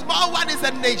a small one is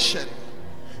a nation.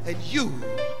 And you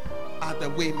are the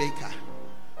way maker.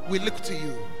 We look to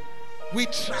you. We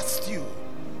trust you.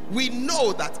 We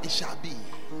know that it shall be.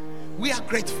 We are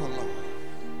grateful, Lord.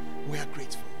 We are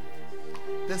grateful.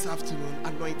 This afternoon,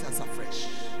 anoint us afresh.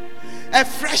 A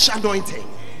fresh anointing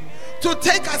to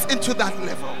take us into that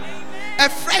level. A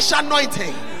fresh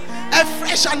anointing. A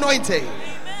fresh anointing.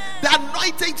 The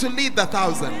anointing to lead the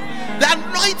 1,000. The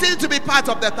anointing to be part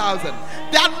of the 1,000.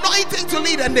 The anointing to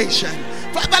lead a nation.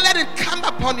 Father, let it come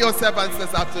upon your servants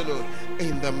this afternoon.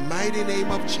 In the mighty name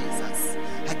of Jesus,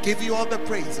 I give you all the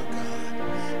praise of God.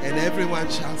 And everyone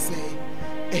shall say,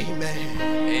 Amen.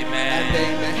 Amen. And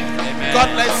amen. Amen. God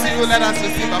bless you. Let us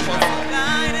receive our